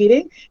not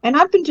competing. And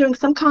I've been doing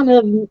some kind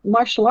of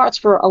martial arts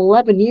for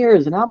 11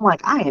 years. And I'm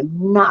like, I am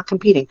not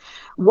competing.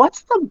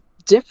 What's the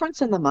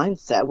difference in the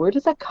mindset? Where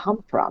does that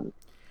come from?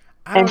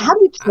 And how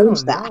do you I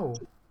change don't that?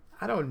 know.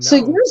 I don't So know.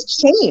 yours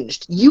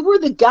changed. You were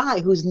the guy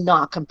who's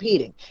not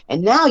competing,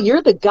 and now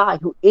you're the guy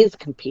who is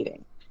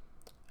competing.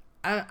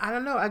 I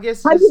don't know. I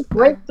guess How do you just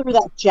break through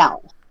that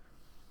gel?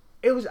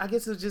 I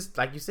guess it was just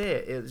like you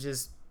said. It was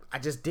just I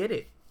just did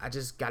it. I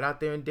just got out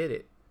there and did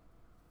it.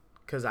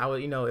 Cause I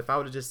would, if I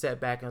would have just sat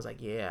back and was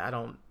like, yeah, I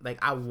don't like,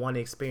 I want to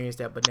experience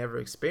that, but never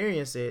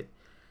experience it.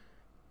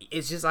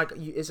 It's just like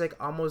it's like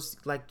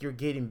almost like you're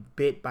getting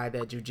bit by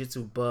that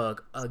jujitsu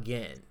bug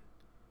again.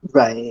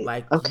 Right.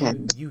 Like Okay.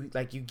 you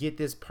get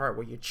this part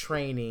where you're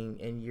training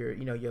and you're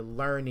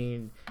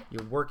learning,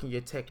 you're working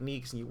your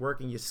techniques and you're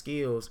working your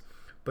skills,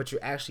 but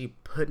you're actually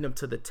putting them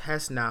to the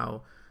test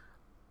now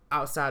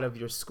outside of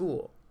your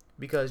school,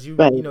 because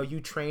Right. you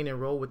train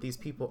and roll with these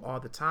people all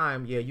the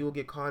time. Yeah, you'll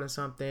get caught in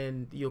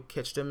something, you'll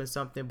catch them in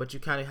something, but you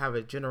kind of have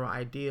a general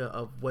idea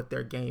of what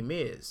their game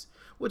is,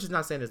 which is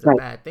not saying it's a Right.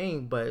 bad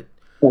thing, but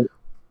Right.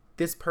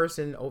 this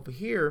person over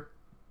here,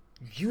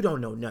 you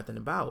don't know nothing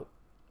about.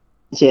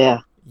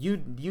 Yeah. You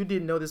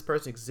didn't know this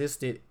person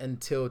existed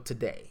until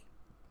today.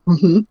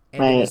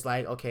 And then Right. it's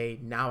like, okay,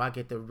 now I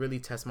get to really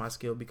test my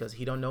skill because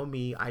he don't know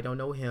me, I don't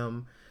know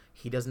him,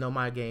 he doesn't know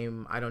my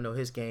game, I don't know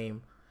his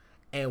game.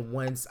 And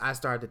once I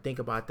started to think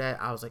about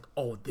that, I was like,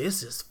 oh,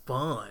 this is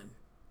fun.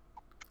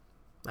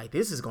 Like,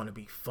 this is going to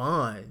be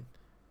fun.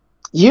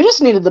 You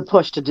just needed the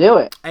push to do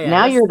it. Yeah,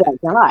 Now you're that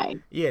guy.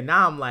 yeah,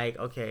 now I'm like,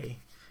 okay,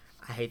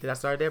 I hate that I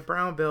started that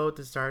brown belt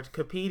to start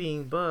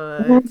competing,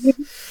 but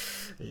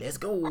let's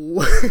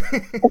go.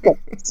 Okay.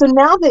 So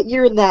now that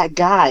you're that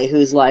guy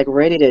who's like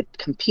ready to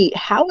compete,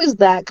 how is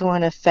that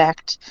going to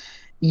affect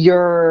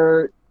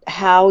your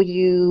how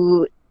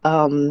you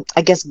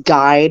I guess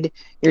guide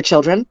your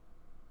children?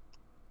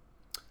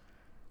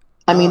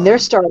 I mean, they're um,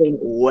 starting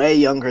way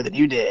younger than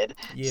you did.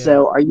 yeah,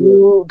 So are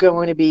you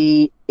going to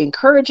be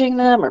encouraging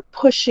them or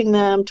pushing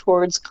them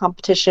towards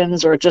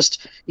competitions, or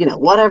just,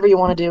 whatever you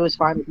want to do is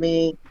fine with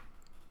me?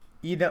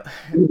 you know,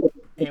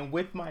 and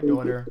with my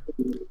daughter,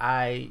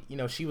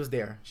 she was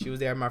there. She was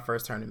there at my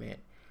first tournament,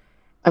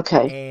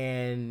 Okay.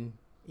 and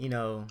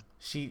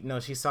she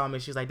saw me.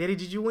 She was like, "Daddy,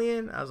 did you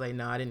win?" I was like,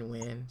 "No, I didn't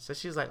win." So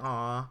she was like,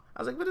 "Aw."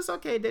 I was like, "But it's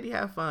okay, Daddy,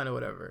 have fun or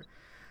whatever."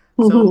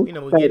 So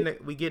Right.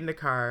 we get in the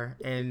car,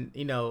 and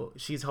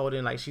she's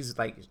holding, like, she's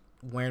like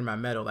wearing my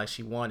medal like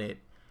she wanted,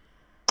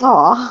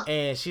 Aw.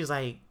 and she's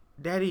like,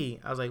 "Daddy,"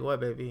 I was like, "What,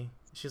 baby?"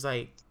 She's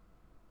like,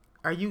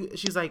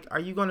 She's like, Are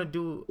you gonna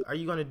do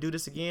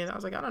this again?" I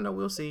was like, "I don't know,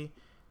 we'll see."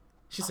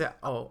 She said,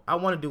 "Oh, I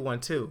want to do one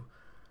too."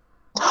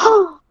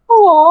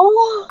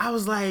 Aw. I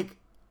was like,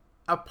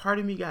 a part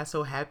of me got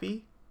so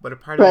happy, but a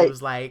part of me Right.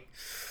 was like,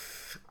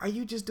 are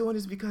you just doing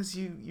this because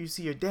you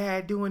see your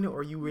dad doing it,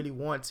 or you really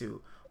want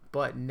to?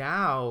 But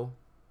now,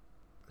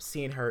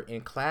 seeing her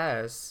in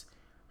class,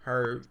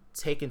 her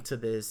taken to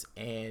this,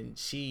 and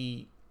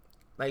she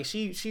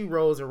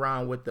rolls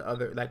around with the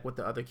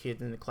other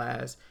kids in the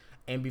class.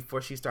 And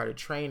before she started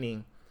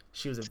training,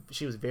 she was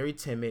very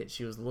timid,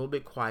 she was a little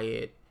bit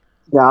quiet,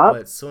 Yup.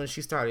 but as soon as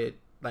she started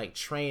like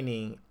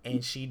training,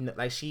 and she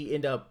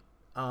ended up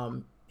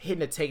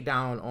hitting a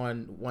takedown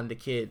on one of the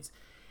kids,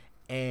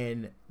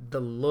 and the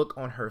look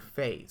on her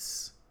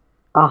face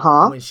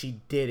Uh-huh. when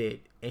she did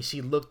it, and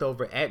she looked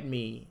over at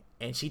me,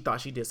 and she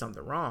thought she did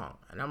something wrong,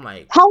 and I'm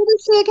like, How old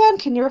is she again?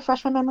 Can you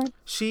refresh my memory?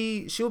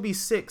 she'll be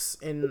 6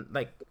 in,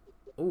 like,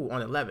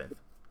 on 11th.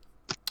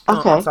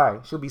 Oh, I'm Okay. sorry.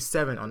 She'll be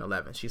 7 on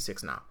 11. She's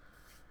 6 now.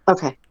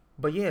 Okay.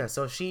 But yeah,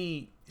 so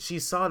she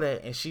saw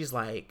that and she's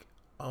like,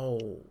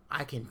 "Oh,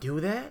 I can do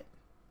that."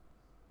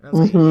 And I was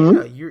like, Mm-hmm.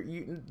 "Yeah,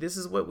 you. This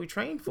is what we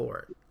trained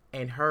for."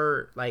 And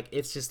her, like,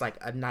 it's just like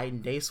a night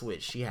and day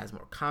switch. She has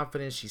more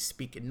confidence. She's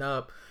speaking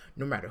up,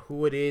 no matter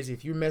who it is.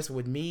 If you're messing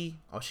with me,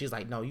 oh, she's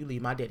like, "No, you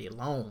leave my daddy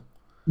alone."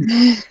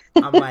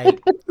 I'm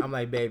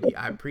like, baby,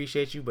 I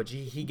appreciate you, but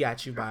he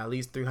got you by at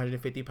least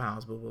 350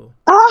 pounds, boo boo.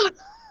 Ah,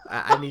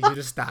 I need you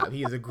to stop.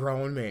 He is a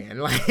grown man.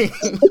 Like,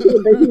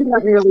 but he's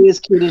not nearly as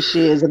cute as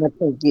she is in the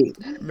pinky.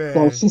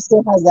 So man, she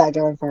still has that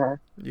going for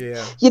her.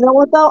 yeah. You know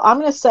what though? I'm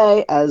gonna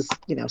say, as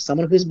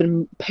someone who's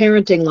been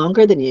parenting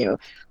longer than you,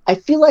 I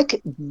feel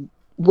like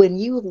when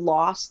you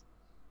lost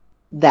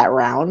that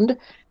round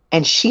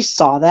and she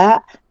saw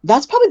that,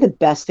 that's probably the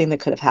best thing that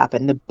could have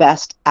happened, the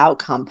best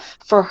outcome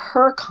for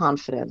her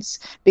confidence,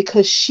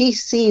 because she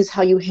sees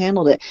how you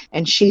handled it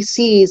and she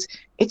sees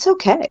it's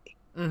okay.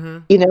 Mm-hmm.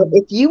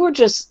 If you were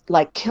just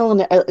like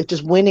killing it,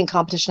 just winning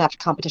competition after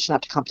competition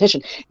after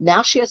competition,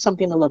 now she has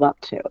something to live up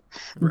to.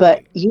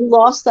 But Right. you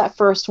lost that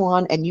first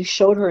one and you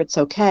showed her it's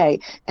okay.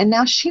 And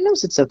now she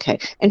knows it's okay.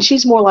 And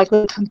she's more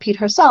likely to compete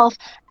herself.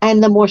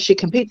 And the more she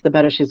competes, the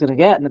better she's going to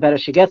get. And the better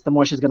she gets, the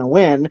more she's going to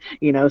win.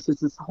 So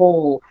it's this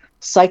whole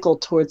cycle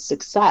towards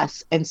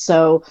success. And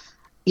so,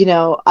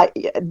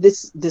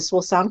 this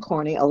will sound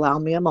corny. Allow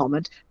me a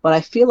moment. But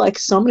I feel like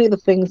so many of the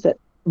things that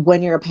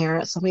when you're a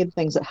parent, so many of the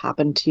things that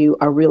happen to you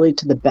are really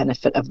to the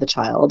benefit of the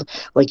child.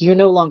 Like you're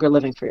no longer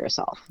living for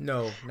yourself.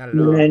 No, not at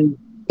all. And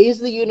is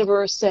the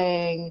universe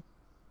saying,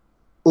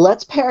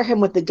 let's pair him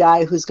with the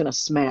guy who's going to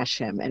smash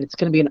him, and it's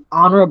going to be an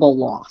honorable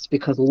loss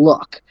because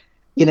look,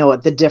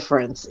 what the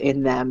difference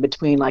in them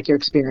between like your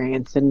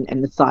experience and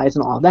the size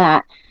and all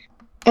that,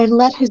 and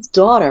let his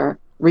daughter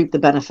reap the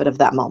benefit of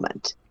that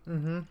moment.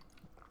 Mm-hmm.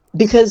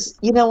 Because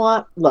you know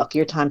what? Look,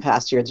 your time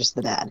passed. You're just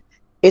the dad.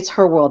 It's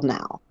her world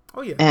now.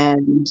 Oh yeah.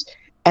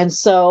 And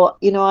so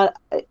what,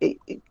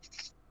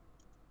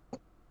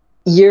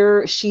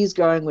 she's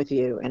growing with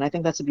you, and I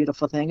think that's a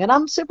beautiful thing, and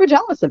I'm super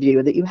jealous of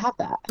you that you have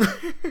that,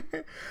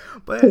 because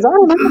but I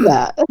don't have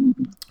that.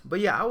 but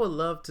yeah, I would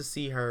love to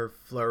see her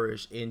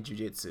flourish in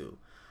jiu-jitsu.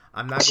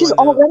 I'm not She's going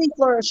to. already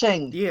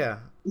flourishing. Yeah,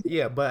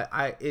 yeah, but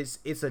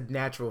it's a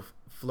natural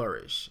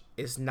flourish.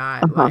 It's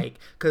not Uh-huh. like,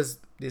 because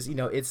this,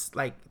 it's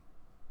like,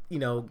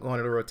 going on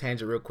a little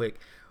tangent real quick.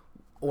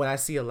 When I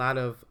see a lot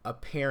of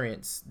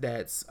parents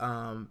that's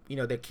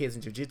their kids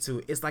in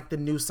jiu-jitsu, it's like the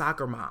new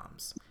soccer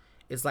moms.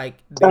 It's like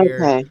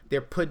Okay.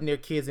 they're putting their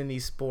kids in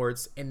these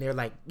sports, and they're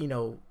like,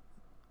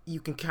 you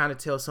can kind of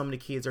tell some of the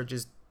kids are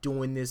just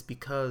doing this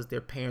because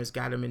their parents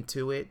got them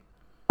into it.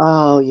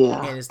 Oh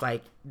yeah. And it's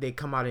like they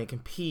come out and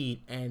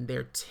compete, and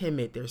they're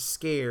timid, they're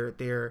scared,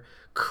 they're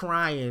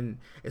crying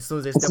as soon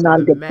as they It's step on not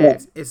a the good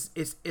mats.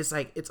 fit. It's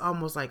like, it's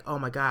almost like, oh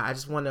my god, I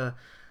just want to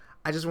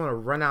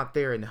run out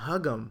there and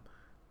hug them.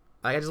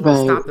 Like, I just want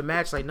to Right. stop the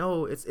match. Like,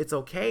 no, it's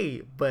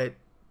okay, but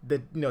the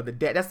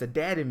dad, that's the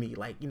dad in me.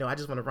 Like, I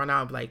just want to run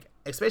out and be like,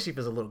 especially if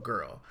it's a little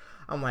girl.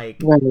 I'm like,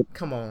 Right.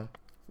 come on,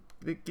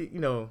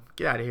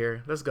 get out of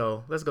here. Let's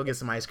go get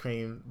some ice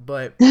cream.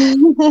 But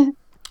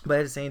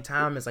at the same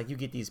time, it's like you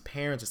get these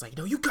parents. It's like,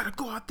 you gotta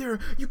go out there.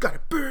 You gotta.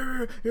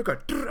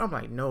 I'm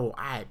like, no,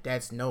 I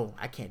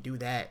can't do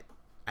that.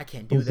 I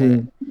can't do that.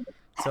 Mhm.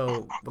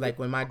 So, like,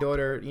 when my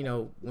daughter,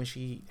 when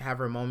she have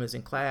her moments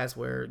in class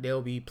where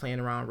they'll be playing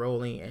around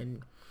rolling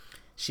and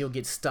she'll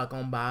get stuck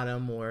on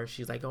bottom, or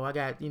she's like, oh,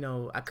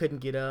 I couldn't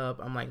get up.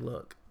 I'm like,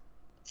 look,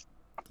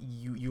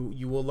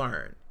 you will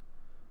learn.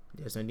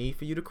 There's no need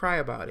for you to cry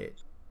about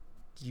it.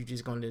 You're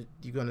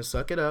gonna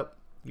suck it up.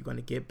 You're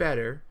gonna get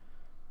better,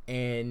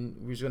 and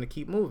we're just gonna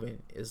keep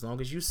moving. As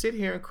long as you sit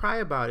here and cry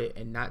about it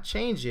and not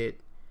change it,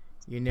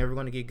 you're never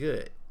gonna get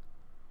good.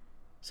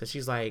 So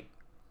she's like,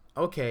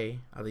 okay.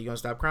 I was like, you gonna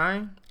stop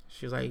crying?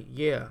 She was like,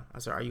 yeah. I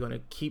said, are you gonna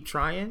keep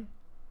trying?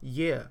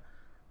 Yeah.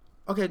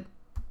 Okay,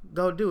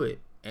 go do it.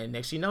 And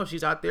next you know,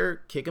 she's out there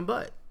kicking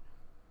butt.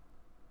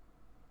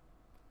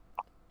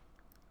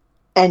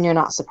 And you're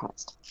not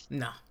surprised.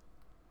 No.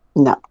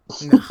 No.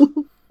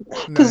 No.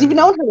 Because you've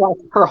known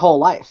her whole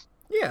life.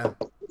 Yeah.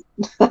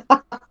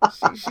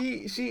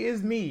 She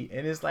is me.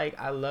 And it's like,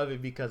 I love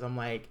it because I'm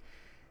like,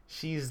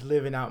 she's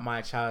living out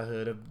my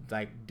childhood of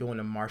like doing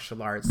the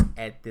martial arts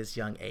at this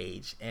young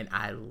age, and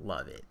I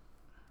love it.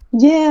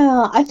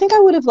 Yeah, I think I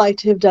would have liked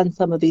to have done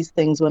some of these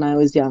things when I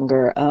was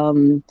younger.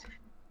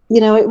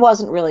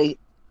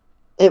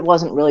 It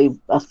wasn't really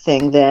a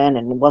thing then,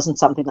 and it wasn't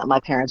something that my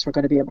parents were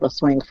going to be able to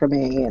swing for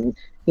me. And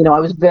I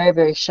was very,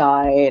 very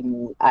shy,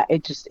 and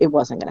it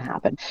wasn't going to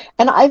happen.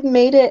 And I've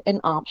made it an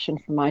option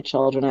for my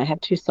children. I have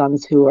two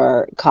sons who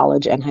are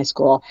college and high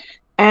school,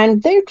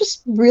 and they're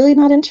just really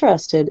not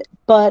interested.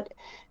 But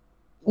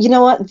you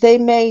know what?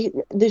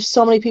 There's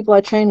so many people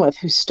I train with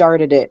who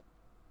started it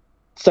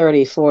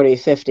 30, 40,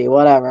 50,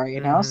 whatever,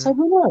 Mm-hmm. So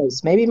who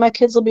knows? Maybe my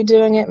kids will be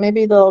doing it.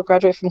 Maybe they'll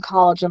graduate from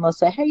college and they'll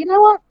say, hey, you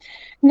know what?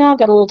 No, I've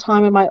got a little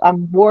time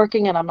I'm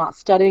working and I'm not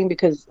studying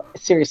because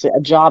seriously, a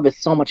job is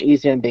so much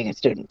easier than being a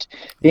student.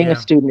 Being a Yeah.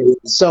 student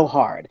is so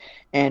hard.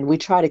 And we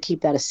try to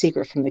keep that a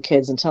secret from the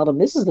kids and tell them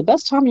this is the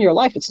best time of your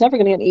life. It's never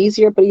going to get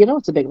easier, but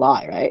it's a big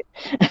lie, right?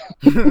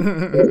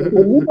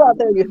 When you go out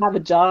there, you have a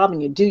job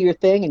and you do your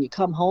thing and you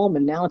come home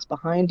and now it's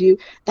behind you.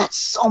 That's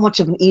so much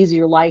of an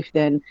easier life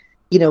than,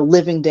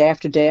 living day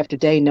after day after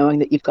day, knowing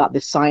that you've got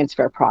this science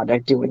fair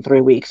project due in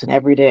 3 weeks and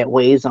every day it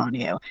weighs on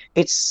you.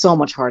 It's so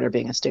much harder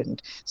being a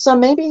student. So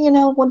maybe,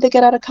 when they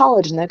get out of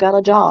college and they've got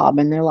a job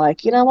and they're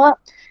like, you know what?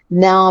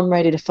 Now I'm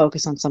ready to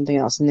focus on something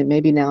else. And then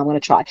maybe now I'm going to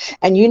try.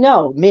 And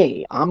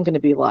me, I'm going to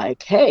be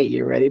like, hey,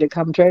 you ready to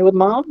come train with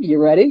mom?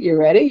 You ready? You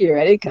ready? You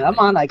ready? Come Like,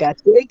 on. I got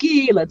you a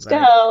key. Let's like,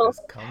 go.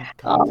 let's come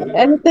to the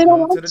And if dark, they don't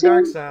come to want the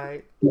dark to,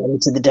 side. go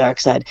to the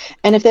dark side.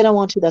 And if they don't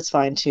want to, that's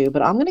fine too.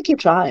 But I'm going to keep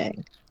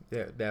trying.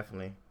 Yeah,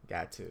 definitely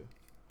got to.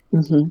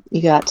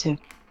 You got to.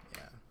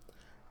 Yeah.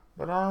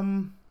 But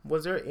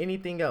was there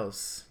anything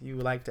else you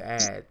would like to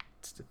add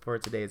for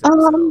today's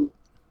episode, Um,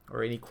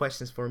 or any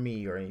questions for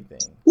me or anything?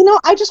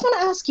 I just want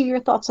to ask you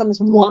your thoughts on this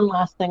one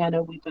last thing. I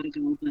know we've got to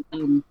go, but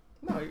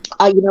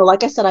No.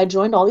 like I said, I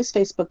joined all these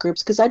Facebook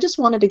groups because I just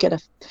wanted to get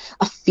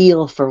a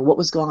feel for what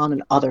was going on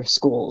in other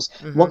schools.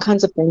 Mm-hmm. What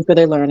kinds of things were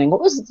they learning?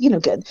 What was,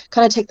 good,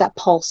 kind of take that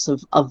pulse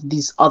of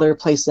these other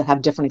places that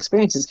have different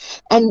experiences.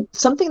 And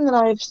something that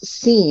I've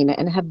seen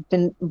and have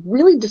been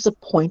really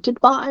disappointed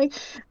by,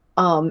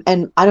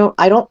 and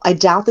I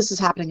doubt this is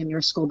happening in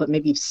your school, but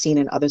maybe you've seen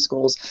in other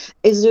schools,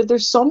 is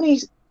there's so many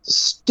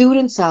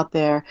students out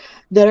there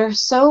that are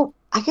so,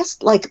 I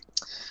guess, like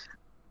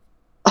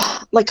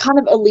kind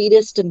of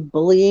elitist and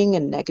bullying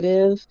and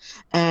negative.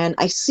 And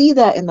I see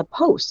that in the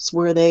posts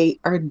where they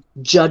are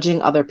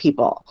judging other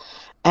people.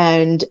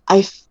 And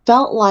I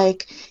felt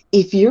like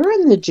if you're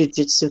in the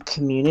jiu-jitsu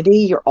community,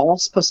 you're all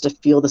supposed to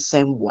feel the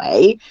same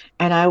way.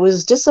 And I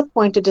was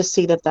disappointed to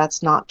see that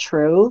that's not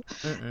true.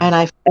 Mm-mm. And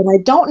I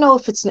don't know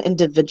if it's an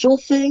individual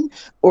thing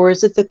or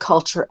is it the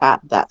culture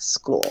at that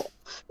school.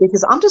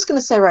 Because I'm just going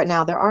to say right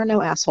now, there are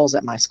no assholes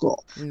at my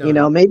school.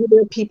 No. Maybe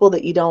there are people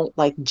that you don't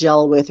like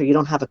gel with or you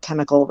don't have a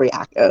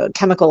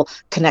chemical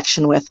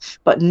connection with,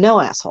 but no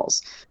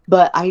assholes.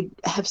 But I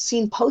have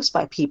seen posts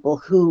by people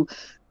who,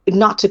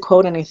 not to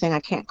quote anything, I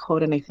can't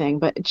quote anything,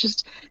 but it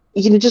just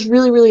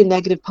really, really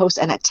negative posts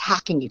and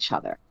attacking each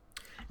other.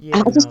 And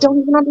Yeah. I just No.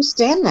 don't even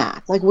understand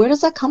that. Like, where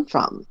does that come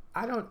from?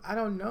 I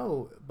don't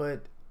know,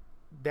 but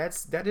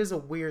that is a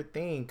weird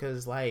thing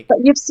because, like, But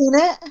you've seen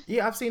it?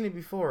 yeah, I've seen it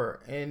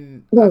before,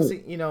 and I've Right.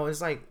 seen,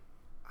 it's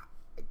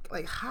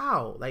like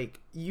how, like,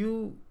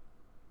 you,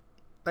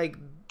 like,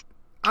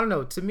 I don't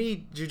know. To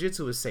me,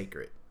 jujitsu is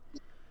sacred.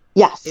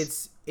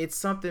 Yes. It's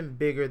something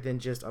bigger than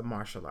just a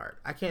martial art.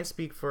 I can't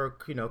speak for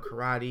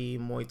karate,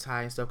 Muay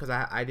Thai and stuff because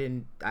I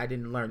didn't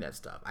learn that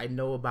stuff. I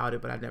know about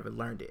it, but I never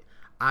learned it.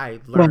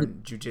 I Right.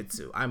 learned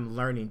jujitsu. I'm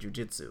learning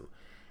jujitsu,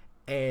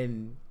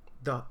 and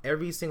the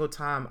every single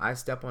time I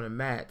step on the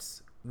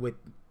mats with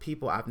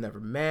people I've never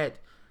met,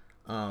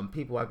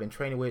 people I've been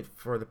training with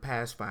for the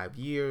past 5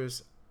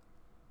 years,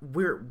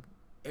 we're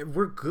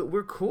we're good.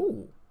 We're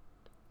cool.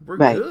 We're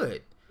Right.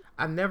 good.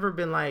 I've never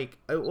been like,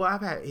 well,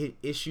 I've had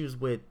issues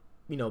with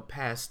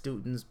past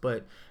students,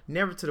 but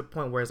never to the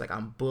point where it's like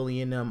I'm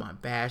bullying them, I'm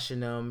bashing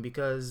them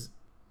because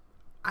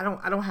I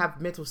don't have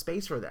mental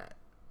space for that.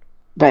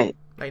 Right.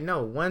 Like,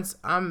 no, once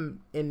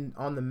I'm in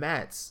on the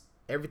mats,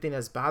 everything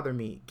that's bothering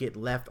me get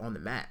left on the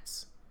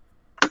mats.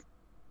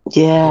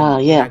 Yeah.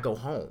 Then Yeah. I go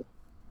home,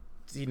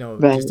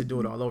 Right. just to do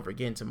it all over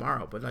again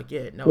tomorrow. But like,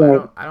 yeah, no, I Right.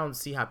 don't I don't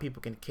see how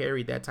people can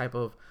carry that type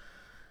of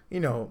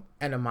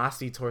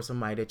animosity towards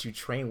somebody that you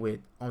train with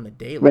on the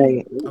daily,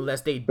 Right.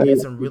 unless they did Right.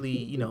 some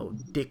really,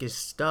 dickish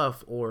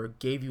stuff or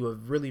gave you a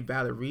really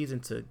valid reason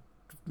to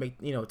make,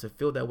 to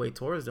feel that way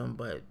towards them.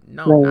 But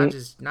no, not Right.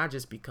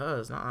 just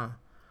because.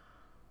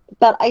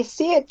 But I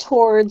see it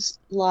towards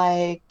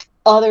like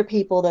other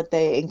people that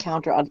they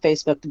encounter on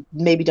Facebook that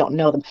maybe don't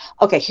know them.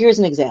 Okay, here's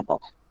an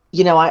example.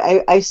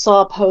 I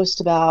saw a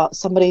post about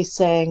somebody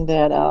saying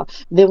that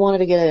they wanted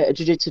to get a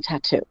jujitsu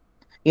tattoo.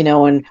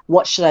 And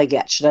what should I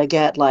get? Should I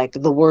get like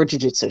the word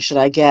jujitsu? Should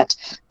I get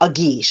a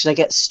gi? Should I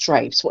get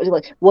stripes?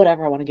 Like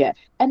whatever I want to get.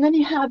 And then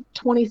you have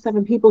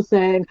 27 people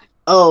saying,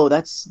 "Oh,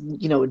 that's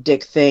a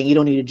dick thing. You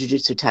don't need a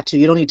jujitsu tattoo.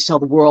 You don't need to tell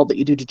the world that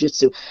you do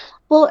jujitsu."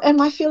 Well, and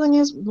my feeling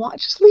is, what?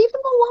 Just leave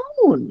them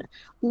alone.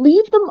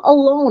 Leave them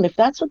alone if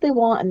that's what they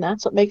want and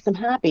that's what makes them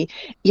happy.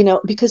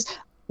 Because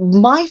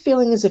my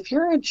feeling is if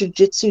you're a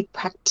jujitsu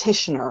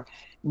practitioner,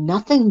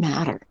 nothing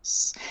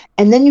matters.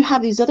 And then you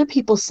have these other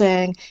people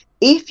saying,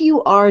 if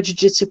you are a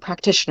jiu-jitsu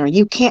practitioner,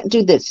 you can't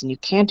do this and you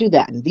can't do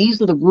that. And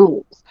these are the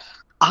rules.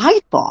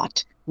 I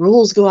thought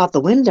rules go out the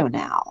window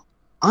now.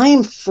 I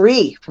am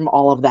free from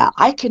all of that.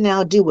 I can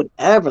now do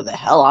whatever the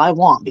hell I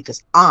want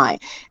because I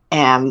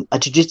am a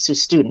jiu-jitsu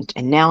student,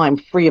 and now I'm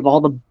free of all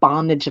the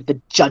bondage of the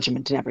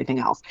judgment and everything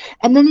else.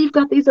 And then you've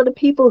got these other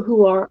people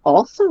who are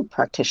also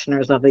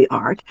practitioners of the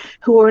art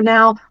who are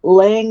now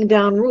laying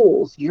down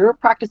rules. You're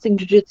practicing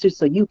jiu-jitsu,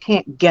 so you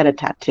can't get a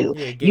tattoo.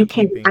 Yeah, You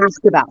can't gatekeeping.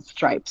 ask about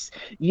stripes.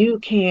 You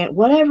can't,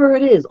 whatever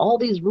it is, all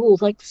these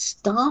rules, like,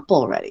 stop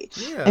already.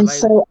 Yeah, And like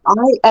so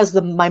as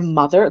my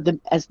mother,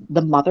 as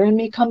the mother in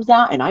me comes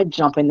out, and I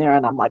jump in there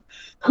and I'm like,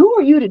 who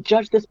are you to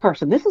judge this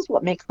person? This is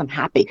what makes them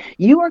happy.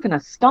 You are going to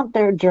stunt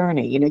their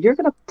journey. You're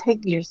going to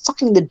you're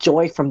sucking the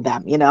joy from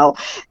them,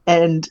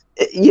 and,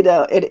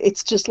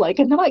 it's just like,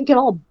 and then I get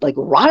all like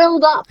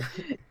riled up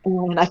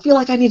and I feel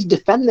like I need to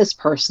defend this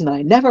person that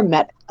I never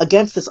met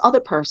against this other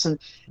person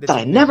that that I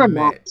you've never never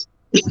met.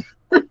 met.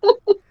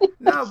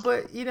 No,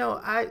 but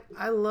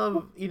I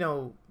love,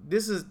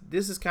 this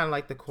is kind of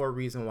like the core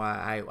reason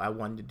why I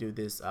wanted to do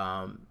this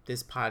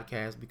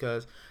podcast,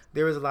 because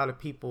there is a lot of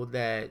people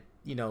that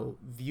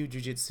view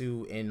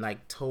jiu-jitsu in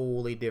like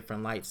totally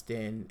different lights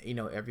than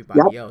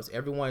everybody Yep. else.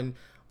 Everyone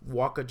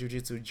walk a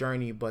jiu-jitsu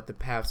journey, but the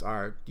paths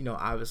are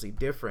obviously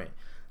different.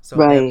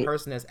 So that Right.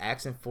 person that's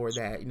asking for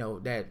that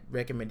that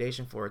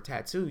recommendation for a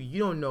tattoo, you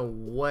don't know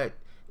what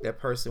that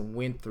person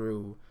went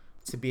through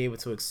to be able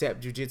to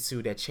accept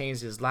jiu-jitsu that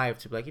changed his life,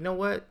 to be like, you know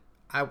what,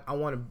 I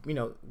want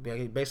to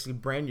basically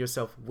brand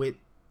yourself with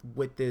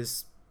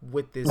this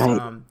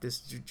Right. this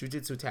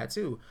jiu-jitsu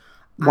tattoo.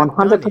 I've done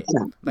it.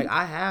 100%. Like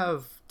I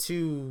have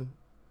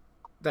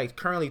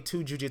currently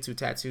two jiu-jitsu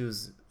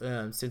tattoos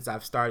since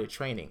I've started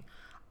training.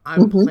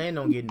 I'm Hmm. planning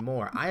on getting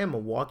more. I am a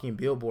walking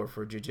billboard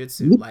for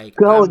jiu-jitsu. You Like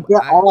go and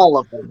get all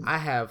of them. I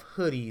have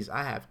hoodies,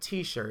 I have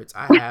t-shirts,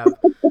 I have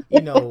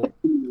you know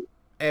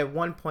at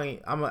one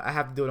point I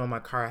have to do it on my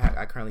car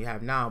I currently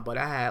have now, but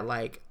I had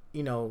like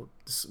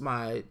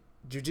my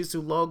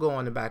jiu-jitsu logo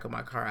on the back of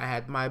my car. I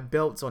had my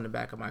belts on the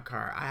back of my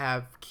car. I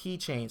have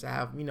keychains. I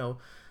have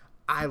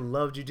I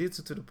love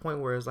jiu-jitsu to the point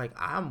where it's like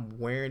I'm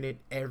wearing it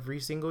every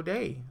single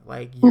day.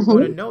 Like you're Hmm.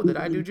 gonna know that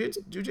I do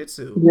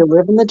jiu-jitsu. You're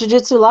living the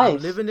jiu-jitsu I'm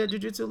life. living that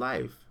jiu-jitsu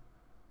life.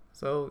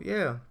 So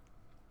yeah,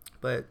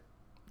 but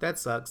that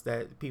sucks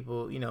that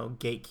people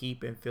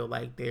gatekeep and feel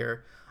like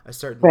they're a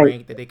certain Right.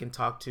 rank that they can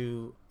talk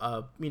to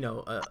a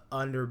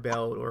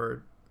underbelt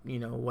or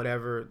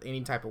whatever,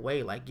 any type of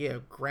way. Like, yeah,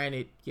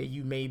 granted, yeah,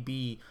 you may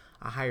be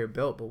a higher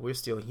belt, but we're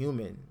still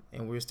human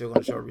and we're still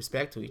going to show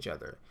respect to each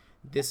other.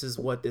 This is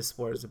what this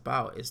sport is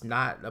about. It's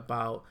not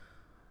about,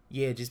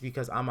 yeah, just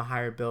because I'm a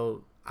higher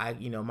belt,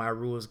 my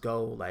rules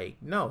go. Like,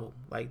 no,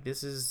 like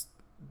this is,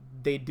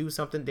 they're doing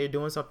something they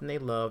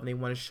love and they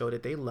want to show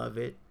that they love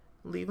it.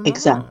 Leave them alone.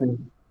 Exactly.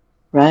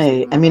 Just leave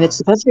Right. them I mean, it's alone.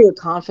 supposed to be a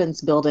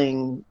confidence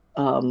building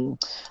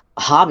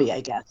hobby,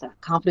 I guess, a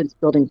confidence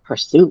building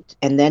pursuit.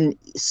 And then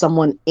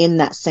someone in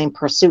that same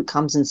pursuit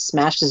comes and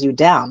smashes you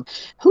down.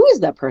 Who is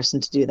that person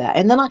to do that?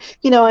 And then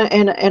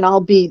and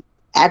I'll be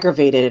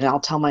aggravated and I'll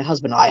tell my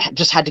husband, "Oh, I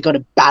just had to go to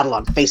battle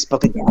on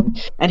Facebook again."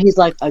 And he's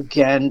like,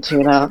 "Again,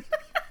 Tina?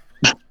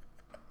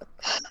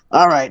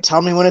 All right,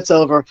 tell me when it's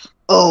over."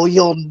 "Oh,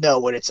 you'll know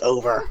when it's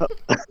over."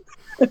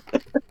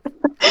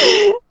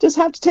 Just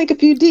have to take a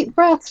few deep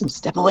breaths and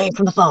step away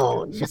from the She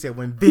phone. said,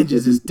 "When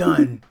vengeance is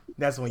done,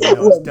 that's when you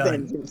know it's When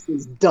done." vengeance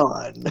is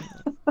done.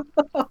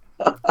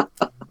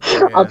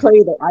 I'll Yeah. tell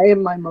you that I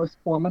am my most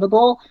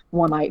formidable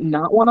when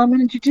not when I'm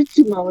in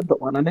jiu-jitsu mode,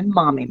 but when I'm in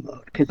mommy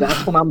mode, because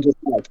that's when I'm just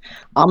like,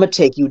 I'm gonna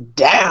take you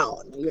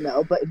down.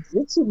 But in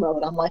jiu-jitsu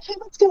mode, I'm like, hey,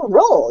 let's get a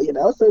roll.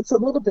 So it's a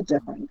little bit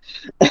different.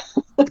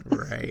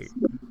 Right.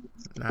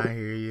 I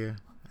hear you.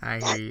 I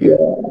hear you.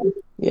 Yeah,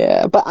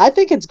 yeah. But I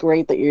think it's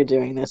great that you're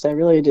doing this. I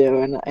really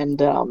do,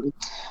 and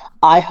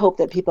I hope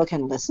that people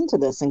can listen to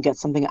this and get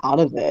something out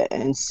of it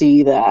and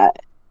see that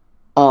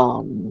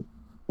um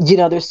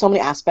there's so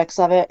many aspects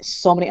of it,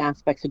 so many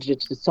aspects of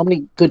jiu-jitsu, so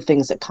many good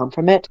things that come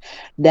from it,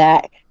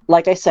 that,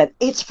 like I said,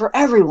 it's for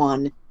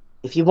everyone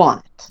if you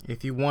want it.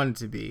 If you want it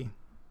to be,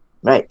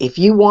 Right?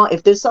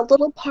 If there's a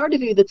little part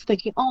of you that's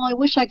thinking, oh, I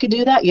wish I could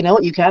do that, you know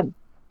what, you can.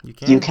 you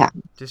You can.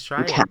 can. Just You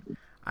try can. it.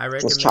 I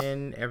Just try.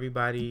 recommend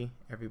everybody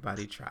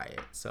try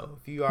it. So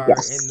if you are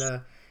in Yes.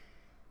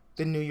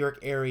 the New York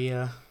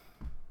area,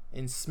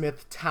 in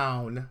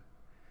Smithtown,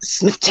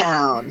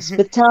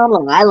 Smithtown,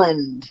 Long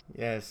Island.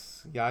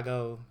 yes, y'all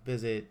go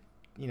visit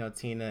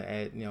Tina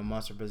at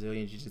Monster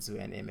Brazilian Jiu Jitsu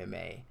and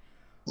MMA.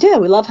 Yeah,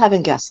 we love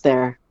having guests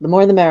there. The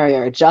more the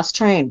merrier. Just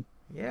train.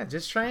 Yeah,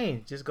 just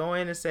train. Just go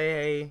in and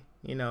say,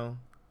 hey,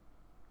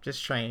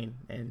 just train,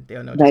 and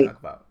they'll know what to Right. talk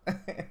about.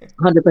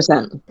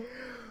 100%.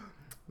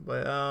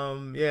 But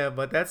yeah,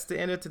 but that's the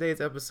end of today's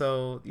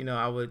episode.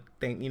 I would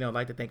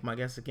like to thank my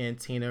guest again,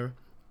 Tina,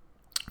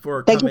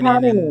 for Thank you coming for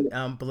in having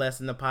and me.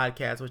 blessing the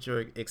podcast with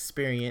your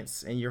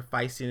experience and your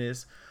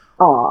feistiness.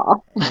 Aw.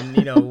 And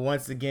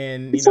once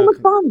again, It's so much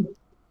fun.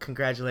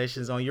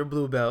 congratulations on your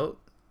blue belt.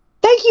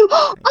 Thank you.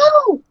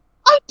 Oh,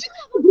 I do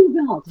have a blue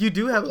belt. You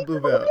do have a Thank blue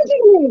you for belt.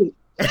 reminding me.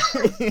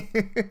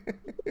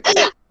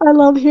 Yes. I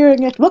love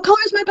hearing it. What color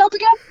is my belt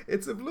again?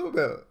 It's a blue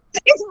belt.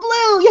 It's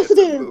blue. Yes, It's it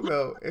a is. blue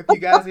belt. If you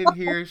guys didn't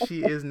hear,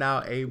 she is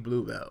now a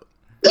blue belt.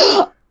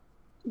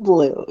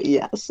 Blue,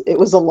 yes. It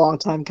was a long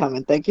time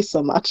coming. Thank you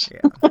so much. Yeah,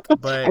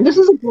 And but this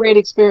is a great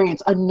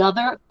experience.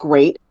 Another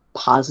great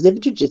positive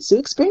jujitsu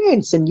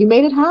experience. And you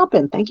made it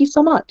happen. Thank you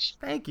so much.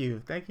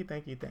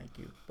 thank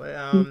you.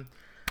 But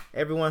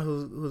everyone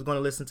who's going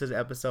to listen to the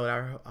episode,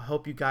 I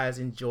hope you guys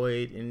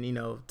enjoyed, and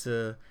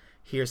to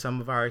hear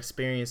some of our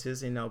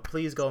experiences.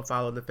 Please go and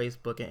follow the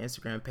Facebook and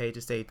Instagram page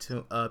to stay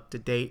up to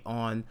date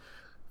on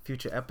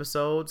future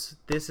episodes.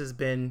 This has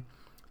been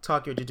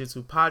Talk Yo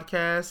Jits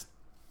Podcast.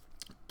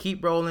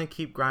 Keep rolling,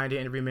 keep grinding,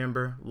 and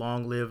remember,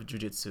 long live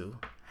jiu-jitsu.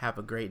 Have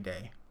a great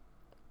day.